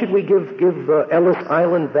 Why should we give Ellis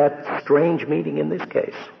Island that strange meaning in this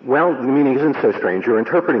case? Well, the meaning isn't so strange. You're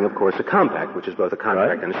interpreting, of course, a compact, which is both a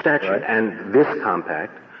contract and a statute. Right. And this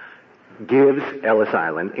compact gives Ellis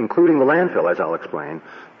Island, including the landfill, as I'll explain,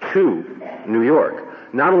 to New York.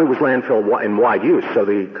 Not only was landfill in wide use, so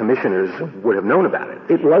the commissioners would have known about it.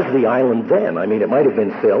 It was the island then. I mean, it might have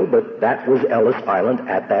been Phil, but that was Ellis Island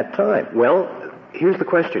at that time. Well, here's the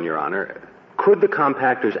question, Your Honor. Could the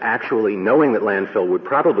compactors actually, knowing that landfill would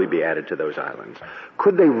probably be added to those islands,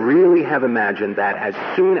 could they really have imagined that as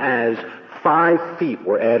soon as 5 feet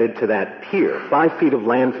were added to that pier, 5 feet of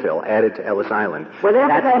landfill added to Ellis Island?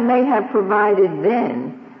 Whatever that may have provided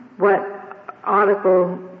then, what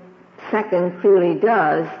Article 2nd clearly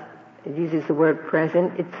does, it uses the word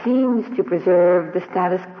present, it seems to preserve the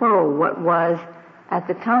status quo, what was at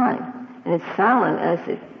the time. And it's silent as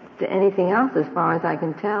to anything else as far as I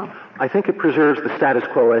can tell. I think it preserves the status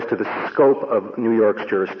quo as to the scope of New York's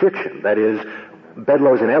jurisdiction. That is,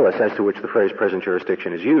 Bedloes and Ellis, as to which the phrase present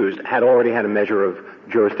jurisdiction is used, had already had a measure of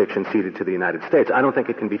jurisdiction ceded to the United States. I don't think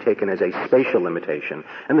it can be taken as a spatial limitation.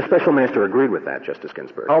 And the special master agreed with that, Justice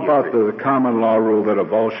Ginsburg. How about the common law rule that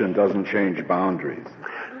avulsion doesn't change boundaries?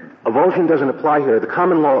 Avulsion doesn't apply here. The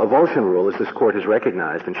common law avulsion rule, as this court has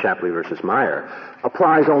recognized in Shapley versus Meyer,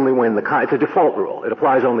 applies only when it's a default rule. It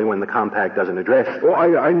applies only when the compact doesn't address. Well,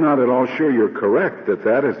 I'm not at all sure you're correct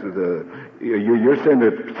that is you're saying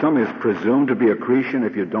that something is presumed to be accretion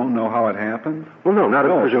if you don't know how it happened? Well, no, not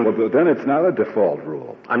presumed. Well, then it's not a default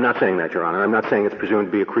rule. I'm not saying that, Your Honor. I'm not saying it's presumed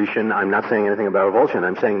to be accretion. I'm not saying anything about avulsion.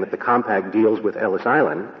 I'm saying that the compact deals with Ellis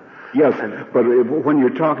Island. Yes, but when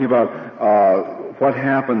you're talking about what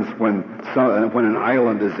happens when an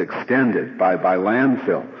island is extended by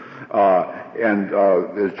landfill, and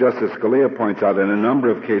as Justice Scalia points out, in a number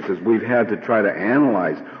of cases we've had to try to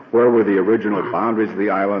analyze where were the original boundaries of the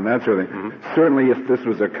island, that sort of thing. Mm-hmm. Certainly if this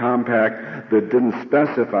was a compact that didn't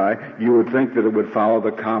specify, you would think that it would follow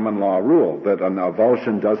the common law rule, that an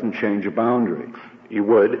avulsion doesn't change a boundary. You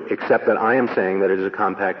would, except that I am saying that it is a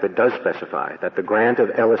compact that does specify that the grant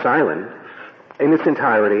of Ellis Island, in its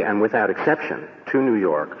entirety and without exception, to New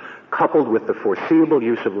York, coupled with the foreseeable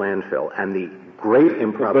use of landfill and the great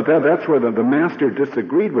improbability... But that's where the master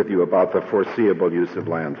disagreed with you about the foreseeable use of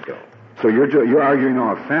landfill. So you're arguing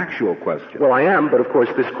on a factual question. Well, I am, but of course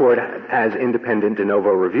this court has independent de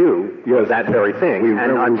novo review of that very thing. We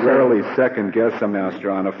rarely second-guess a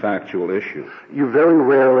master on a factual issue. You very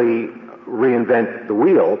rarely reinvent the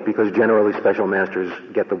wheel, because generally special masters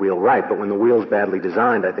get the wheel right. But when the wheel's badly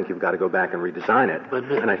designed, I think you've got to go back and redesign it. But,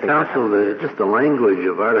 counsel, just the language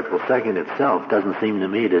of Article 2nd itself doesn't seem to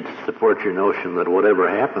me to support your notion that whatever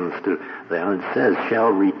happens to the island says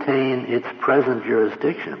shall retain its present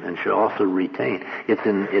jurisdiction and shall also retain. It's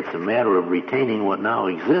a matter of retaining what now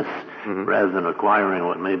exists. rather than acquiring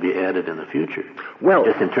what may be added in the future. Well,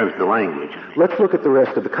 just in terms of the language. Let's look at the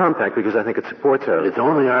rest of the compact because I think it supports our... It's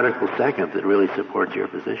only Article 2nd that really supports your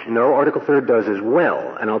position. No, Article 3rd does as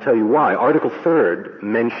well, and I'll tell you why. Article 3rd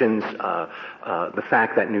mentions the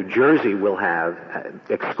fact that New Jersey will have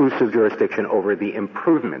exclusive jurisdiction over the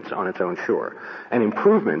improvements on its own shore. And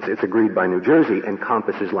improvements, it's agreed by New Jersey,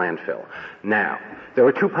 encompasses landfill. Now, there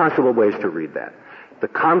are two possible ways to read that.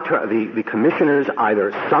 The commissioners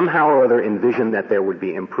either somehow or other envisioned that there would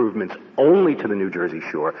be improvements only to the New Jersey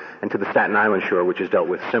shore and to the Staten Island shore, which is dealt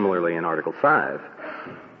with similarly in Article 5,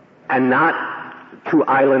 and not to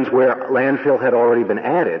islands where landfill had already been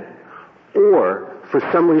added, or for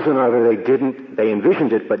some reason or other they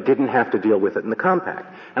envisioned it but didn't have to deal with it in the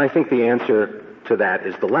compact. And I think the answer to that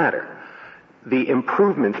is the latter. The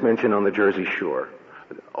improvements mentioned on the Jersey shore,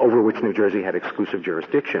 over which New Jersey had exclusive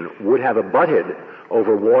jurisdiction, would have abutted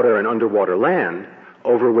over water and underwater land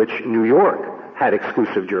over which New York had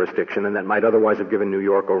exclusive jurisdiction, and that might otherwise have given New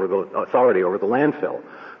York authority over the landfill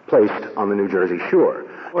placed on the New Jersey shore.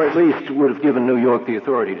 Or at least would have given New York the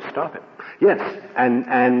authority to stop it. Yes,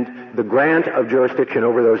 and the grant of jurisdiction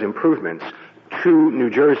over those improvements to New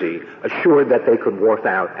Jersey assured that they could wharf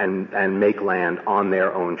out and make land on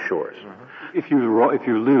their own shores. If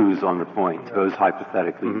you lose on the point, suppose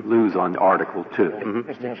hypothetically lose on Article 2,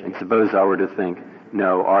 and suppose I were to think,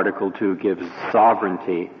 no, Article 2 gives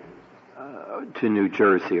sovereignty to New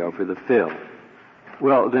Jersey over the fill.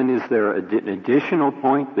 Well, then is there an additional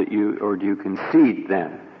point that do you concede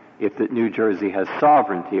then, if that New Jersey has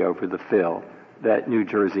sovereignty over the fill, that New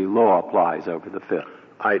Jersey law applies over the fill?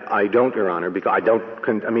 I don't, Your Honor, because I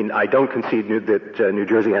don't concede that New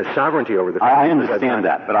Jersey has sovereignty over the fill. I understand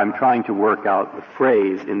that, but I'm trying to work out the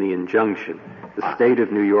phrase in the injunction. The state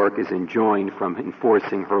of New York is enjoined from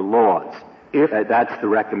enforcing her laws. That's the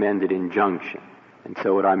recommended injunction. And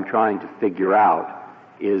so what I'm trying to figure out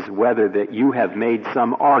is whether that you have made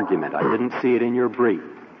some argument. I didn't see it in your brief.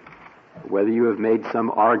 Whether you have made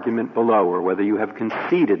some argument below, or whether you have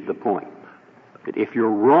conceded the point that if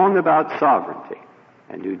you're wrong about sovereignty,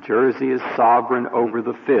 and New Jersey is sovereign over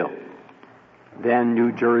the fill, then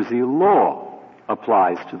New Jersey law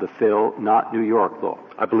applies to the fill, not New York law.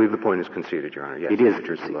 I believe the point is conceded, Your Honor. Yes, it is New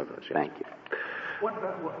Jersey law does, yes. Thank you.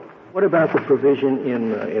 What about the provision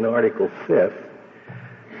in Article 5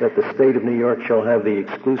 that the state of New York shall have the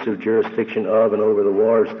exclusive jurisdiction of and over the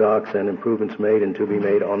wharves, docks, and improvements made and to be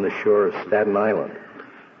made on the shore of Staten Island?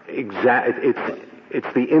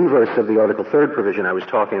 It's the inverse of the Article 3rd provision I was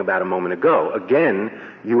talking about a moment ago. Again,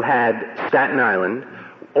 you had Staten Island,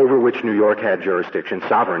 over which New York had jurisdiction,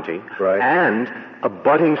 sovereignty, right, and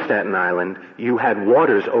abutting Staten Island, you had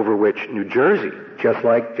waters over which New Jersey... Just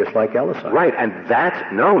like Ellis Island. Right, and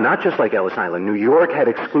not just like Ellis Island. New York had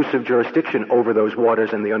exclusive jurisdiction over those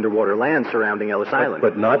waters and the underwater land surrounding Ellis Island.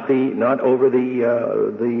 But not over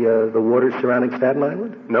the waters surrounding Staten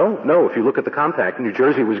Island? No. If you look at the compact, New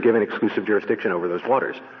Jersey was given exclusive jurisdiction over those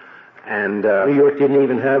waters. And New York didn't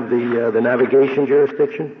even have the navigation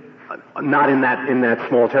jurisdiction? Not in that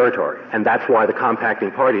small territory. And that's why the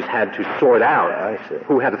compacting parties had to sort out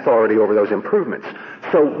who had authority over those improvements.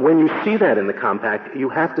 So when you see that in the compact, you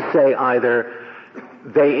have to say either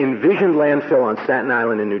they envisioned landfill on Staten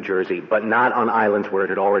Island in New Jersey, but not on islands where it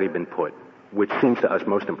had already been put, which seems to us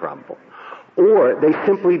most improbable. Or they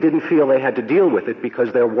simply didn't feel they had to deal with it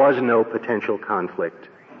because there was no potential conflict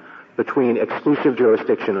between exclusive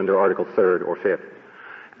jurisdiction under Article 3rd or 5th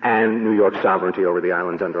and New York's sovereignty over the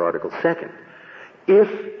islands under Article 2nd.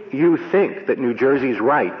 If you think that New Jersey's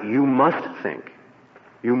right, you must think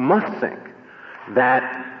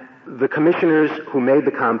that the commissioners who made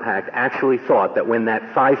the compact actually thought that when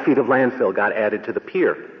that 5 feet of landfill got added to the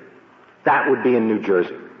pier, that would be in New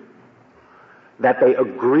Jersey. That they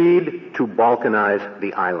agreed to balkanize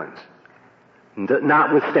the islands,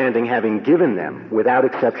 notwithstanding having given them, without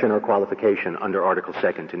exception or qualification, under Article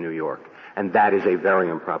 2nd to New York. And that is a very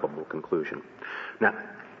improbable conclusion. Now,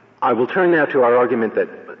 I will turn now to our argument that,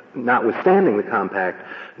 notwithstanding the compact,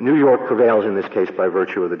 New York prevails in this case by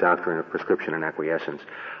virtue of the doctrine of prescription and acquiescence.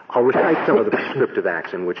 I'll recite some of the prescriptive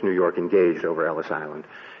acts in which New York engaged over Ellis Island.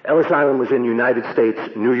 Ellis Island was in United States,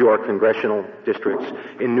 New York congressional districts,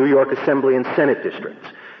 in New York Assembly and Senate districts.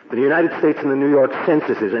 The United States and the New York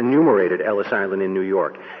censuses enumerated Ellis Island in New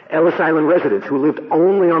York. Ellis Island residents who lived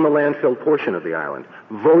only on the landfill portion of the island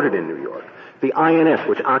voted in New York. The INS,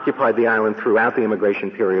 which occupied the island throughout the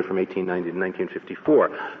immigration period from 1890 to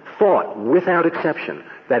 1954, thought, without exception,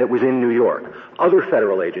 that it was in New York. Other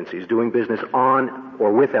federal agencies doing business on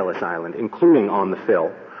or with Ellis Island, including on the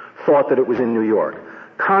fill, thought that it was in New York.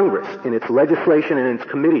 Congress, in its legislation and in its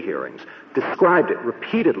committee hearings, described it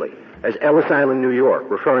repeatedly as Ellis Island, New York,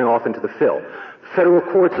 referring often to the Phil. Federal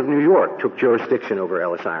courts of New York took jurisdiction over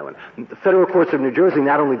Ellis Island. The federal courts of New Jersey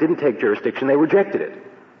not only didn't take jurisdiction, they rejected it.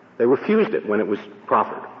 They refused it when it was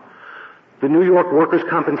proffered. The New York Workers'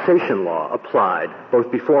 Compensation Law applied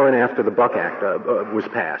both before and after the Buck Act was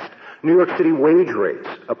passed. New York City wage rates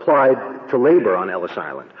applied to labor on Ellis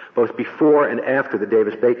Island, both before and after the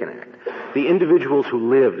Davis-Bacon Act. The individuals who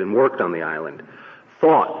lived and worked on the island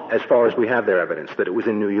thought, as far as we have their evidence, that it was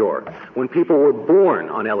in New York. When people were born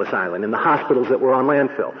on Ellis Island in the hospitals that were on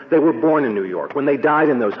landfill, they were born in New York. When they died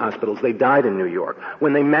in those hospitals, they died in New York.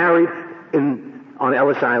 When they married on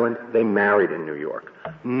Ellis Island, they married in New York.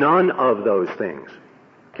 None of those things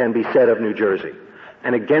can be said of New Jersey.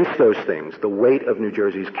 And against those things, the weight of New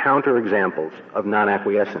Jersey's counterexamples of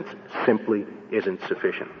non-acquiescence simply isn't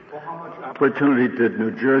sufficient. Well, how much opportunity did New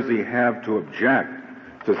Jersey have to object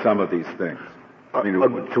to some of these things? I mean,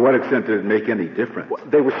 to what extent did it make any difference?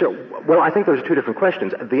 Well, I think those are two different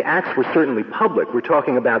questions. The acts were certainly public. We're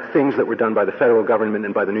talking about things that were done by the federal government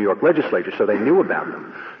and by the New York legislature, so they knew about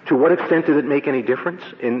them. To what extent did it make any difference?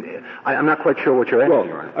 I'm not quite sure what you're asking,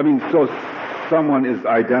 Your Honor. I mean, so someone is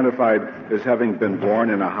identified as having been born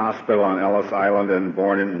in a hospital on Ellis Island and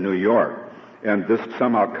born in New York, and this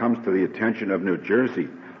somehow comes to the attention of New Jersey.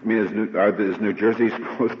 I mean, is New Jersey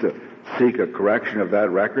supposed to seek a correction of that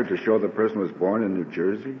record to show the person was born in New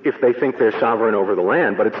Jersey? If they think they're sovereign over the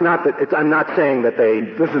land, but it's not that. I'm not saying that they.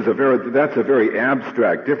 That's a very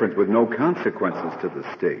abstract difference with no consequences to the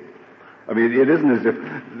state. I mean, it isn't as if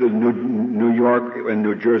New York and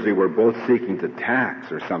New Jersey were both seeking to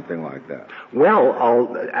tax or something like that.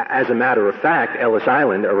 Well, as a matter of fact, Ellis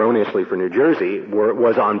Island, erroneously for New Jersey,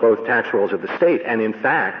 was on both tax rolls of the state, and in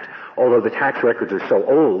fact, although the tax records are so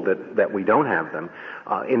old that we don't have them,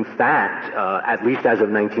 in fact, at least as of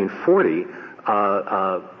 1940,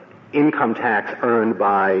 income tax earned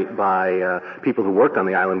by people who worked on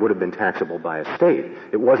the island would have been taxable by a state.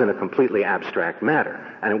 It wasn't a completely abstract matter,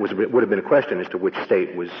 and it would have been a question as to which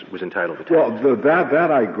state was entitled to tax. Well,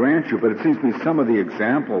 that I grant you, but it seems to me some of the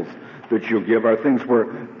examples that you give are things where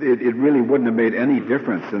it really wouldn't have made any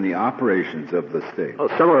difference in the operations of the state. Well,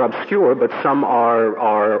 some are obscure, but some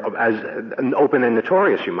are as open and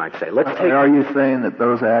notorious, you might say. Are you saying that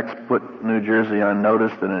those acts put New Jersey on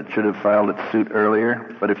notice and it should have filed its suit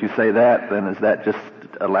earlier? But if you say that, then is that just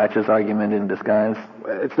a laches argument in disguise?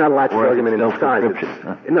 It's not a laches argument in disguise.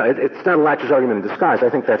 It's not a laches argument in disguise. I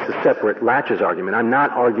think that's a separate laches argument. I'm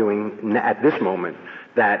not arguing at this moment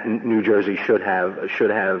that New Jersey should have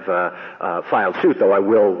filed suit, though I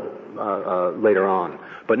will later on.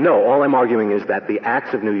 But no, all I'm arguing is that the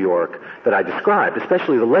acts of New York that I described,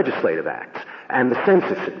 especially the legislative acts and the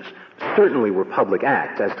censuses, certainly were public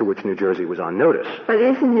acts as to which New Jersey was on notice. But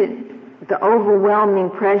isn't it the overwhelming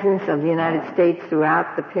presence of the United States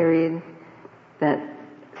throughout the period that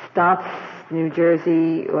stops New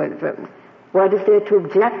Jersey? What is there to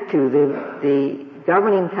object to? The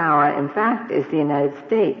governing power, in fact, is the United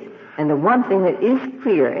States. And the one thing that is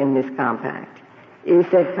clear in this compact is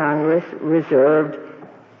that Congress reserved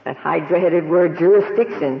that hydra-headed word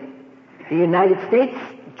jurisdiction, the United States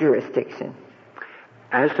jurisdiction.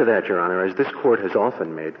 As to that, Your Honor, as this Court has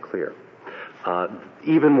often made clear,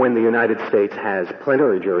 even when the United States has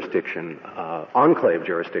plenary jurisdiction, enclave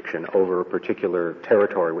jurisdiction over a particular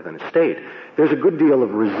territory within a state, there's a good deal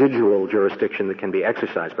of residual jurisdiction that can be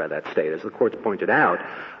exercised by that state. As the Court's pointed out,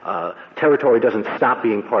 territory doesn't stop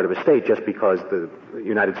being part of a state just because the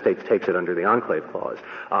United States takes it under the enclave clause.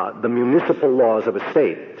 The municipal laws of a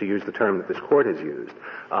state, to use the term that this Court has used,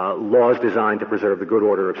 laws designed to preserve the good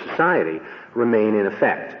order of society, remain in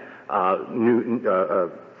effect.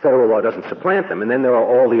 Federal law doesn't supplant them. And then there are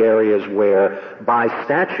all the areas where, by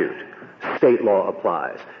statute, state law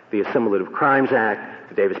applies. The Assimilative Crimes Act,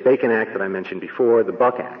 the Davis-Bacon Act that I mentioned before, the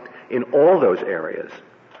Buck Act. In all those areas,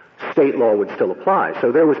 state law would still apply.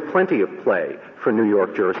 So there was plenty of play for New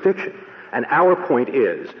York jurisdiction. And our point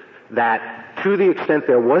is that to the extent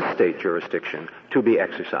there was state jurisdiction to be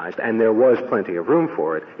exercised, and there was plenty of room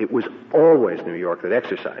for it, it was always New York that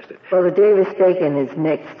exercised it. Well, the Davis-Bacon is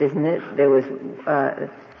mixed, isn't it? There was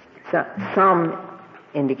some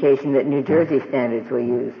indication that New Jersey standards were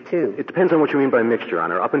used, too. It depends on what you mean by mixed, Your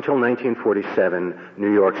Honor. Up until 1947,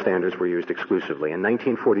 New York standards were used exclusively. In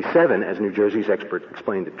 1947, as New Jersey's expert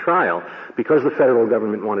explained at trial, because the federal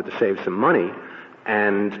government wanted to save some money,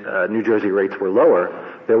 and New Jersey rates were lower,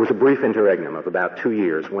 there was a brief interregnum of about 2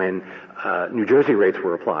 years when New Jersey rates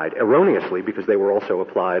were applied erroneously because they were also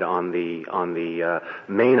applied on the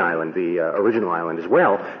main island, the original island as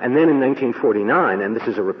well. And then in 1949, and this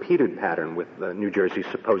is a repeated pattern with New Jersey's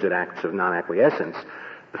supposed acts of non-acquiescence,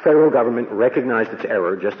 the federal government recognized its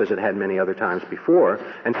error, just as it had many other times before,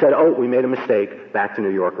 and said, oh, we made a mistake, back to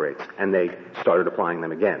New York rates. And they started applying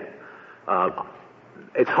them again.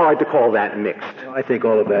 It's hard to call that mixed. I think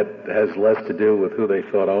all of that has less to do with who they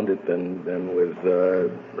thought owned it than with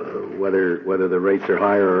whether the rates are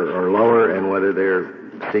higher or lower and whether they're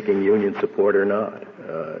seeking union support or not.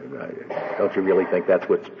 Don't you really think that's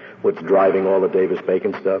what's driving all the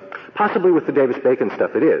Davis-Bacon stuff? Possibly with the Davis-Bacon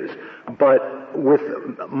stuff it is, but with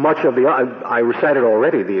much of I recited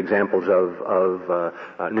already the examples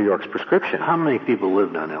of New York's prescription. How many people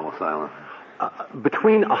lived on Ellis Island?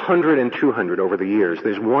 Between 100 and 200 over the years.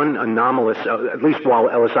 There's one anomalous, at least while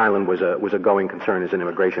Ellis Island was a going concern as an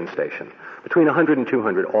immigration station. Between 100 and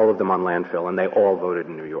 200, all of them on landfill, and they all voted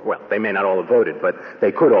in New York. Well, they may not all have voted, but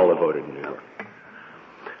they could all have voted in New York.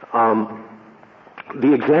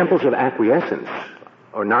 The examples of acquiescence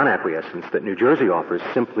or non-acquiescence that New Jersey offers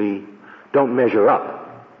simply don't measure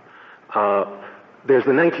up. There's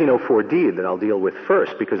the 1904 deed that I'll deal with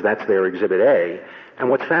first because that's their Exhibit A. And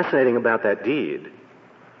what's fascinating about that deed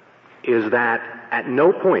is that at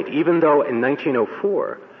no point, even though in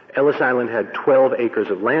 1904 Ellis Island had 12 acres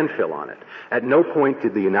of landfill on it, at no point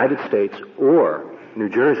did the United States or New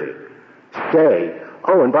Jersey say,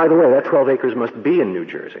 oh, and by the way, that 12 acres must be in New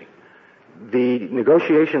Jersey. The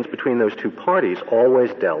negotiations between those two parties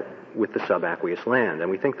always dealt with the subaqueous land, and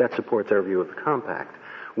we think that supports our view of the compact,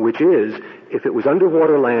 which is, if it was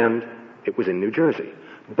underwater land, it was in New Jersey.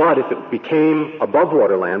 But if it became above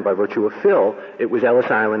water land by virtue of fill, it was Ellis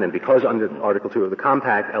Island, and because under Article 2 of the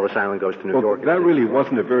Compact, Ellis Island goes to New York. That really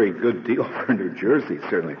wasn't a very good deal for New Jersey,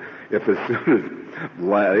 certainly. If as soon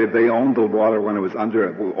as they owned the water when it was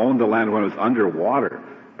owned the land when it was underwater,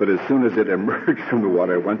 but as soon as it emerged from the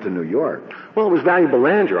water, it went to New York. Well, it was valuable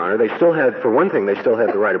land, Your Honor. They still had, for one thing, they still had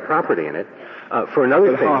the right of property in it. For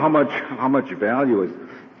another thing, how much value is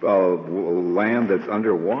land that's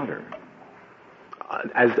underwater?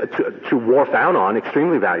 As to wharf out on,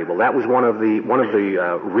 extremely valuable. That was one of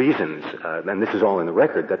the reasons, and this is all in the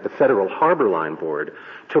record, that the Federal Harbor Line Board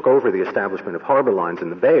took over the establishment of harbor lines in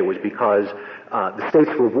the Bay was because the states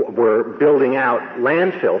were building out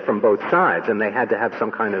landfill from both sides, and they had to have some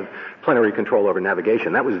kind of plenary control over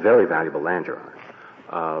navigation. That was very valuable land, Your Honor.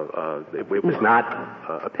 It was not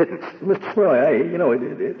a pittance. Mr.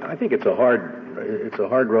 Smoy, I think it's a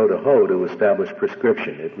hard row to hoe to establish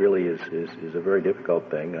prescription. It really is a very difficult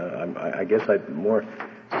thing. I guess I'm more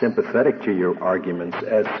sympathetic to your arguments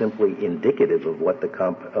as simply indicative of what the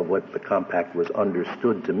compact was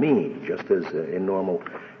understood to mean. Just as in normal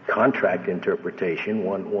contract interpretation,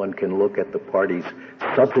 one can look at the parties'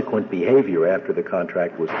 subsequent behavior after the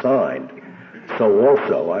contract was signed. So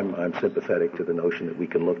also, I'm sympathetic to the notion that we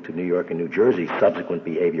can look to New York and New Jersey's subsequent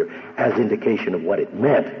behavior as indication of what it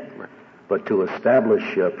meant. But to establish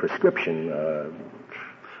prescription...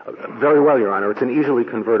 Very well, Your Honor. It's an easily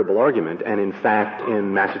convertible argument, and in fact,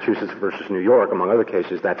 in Massachusetts versus New York, among other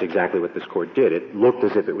cases, that's exactly what this court did. It looked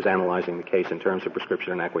as if it was analyzing the case in terms of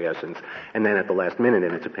prescription and acquiescence, and then at the last minute,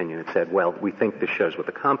 in its opinion, it said, well, we think this shows what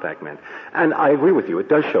the compact meant. And I agree with you. It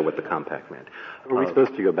does show what the compact meant. Are we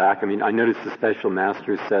supposed to go back? I mean, I noticed the special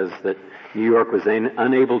master says that New York was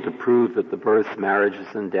unable to prove that the births, marriages,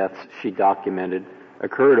 and deaths she documented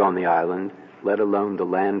occurred on the island, let alone the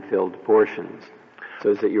land-filled portions. So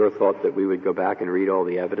is it your thought that we would go back and read all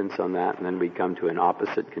the evidence on that, and then we'd come to an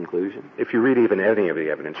opposite conclusion? If you read even any of the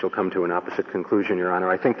evidence, you'll come to an opposite conclusion, Your Honor.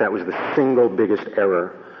 I think that was the single biggest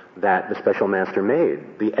error that the special master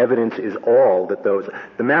made. The evidence is all that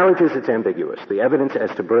the marriages, it's ambiguous. The evidence as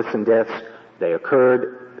to births and deaths, they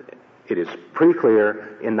occurred, it is pretty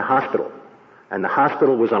clear, in the hospital. And the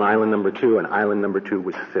hospital was on island number 2, and island number 2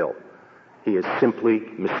 was Phil. He is simply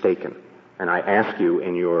mistaken. And I ask you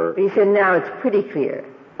in your... But you said now it's pretty clear.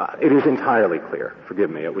 It is entirely clear. Forgive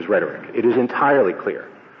me, it was rhetoric. It is entirely clear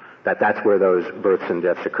that that's where those births and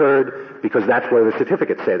deaths occurred, because that's where the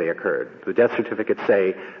certificates say they occurred. The death certificates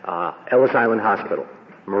say Ellis Island Hospital,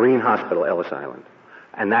 Marine Hospital, Ellis Island.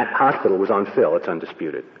 And that hospital was on Phil. It's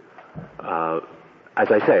undisputed. As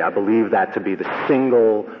I say, I believe that to be the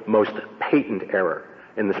single most patent error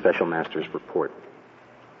in the special master's report.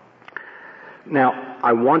 Now,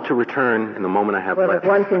 I want to return in the moment I have left. Well, if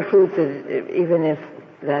one concludes that even if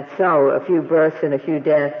that's so, a few births and a few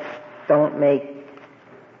deaths don't make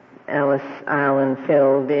Ellis Island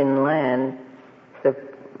filled in land,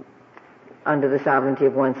 under the sovereignty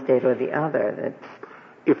of one state or the other.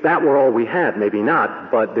 If that were all we had, maybe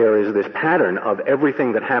not, but there is this pattern of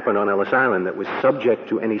everything that happened on Ellis Island that was subject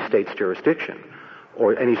to any state's jurisdiction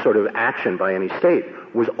or any sort of action by any state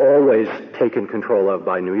was always taken control of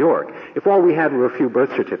by New York. If all we had were a few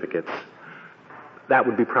birth certificates, that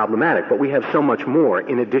would be problematic. But we have so much more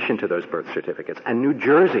in addition to those birth certificates. And New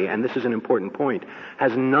Jersey, and this is an important point,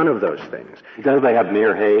 has none of those things. Don't they have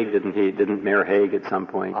Mayor Hague? Didn't Mayor Hague at some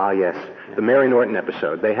point? Yes. The Mary Norton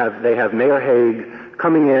episode. They have Mayor Hague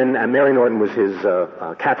coming in, and Mary Norton was his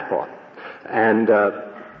cat's paw. And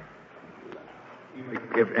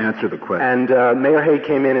answer the question. And Mayor Hague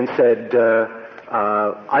came in and said,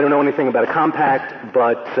 I don't know anything about a compact,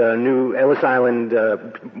 but New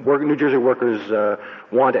Jersey workers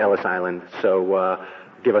want Ellis Island, so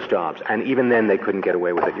give us jobs. And even then they couldn't get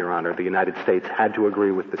away with it, Your Honor. The United States had to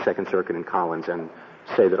agree with the Second Circuit in Collins and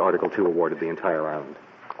say that Article II awarded the entire island.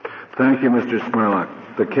 Thank you, Mr. Smerlock.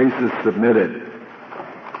 The case is submitted.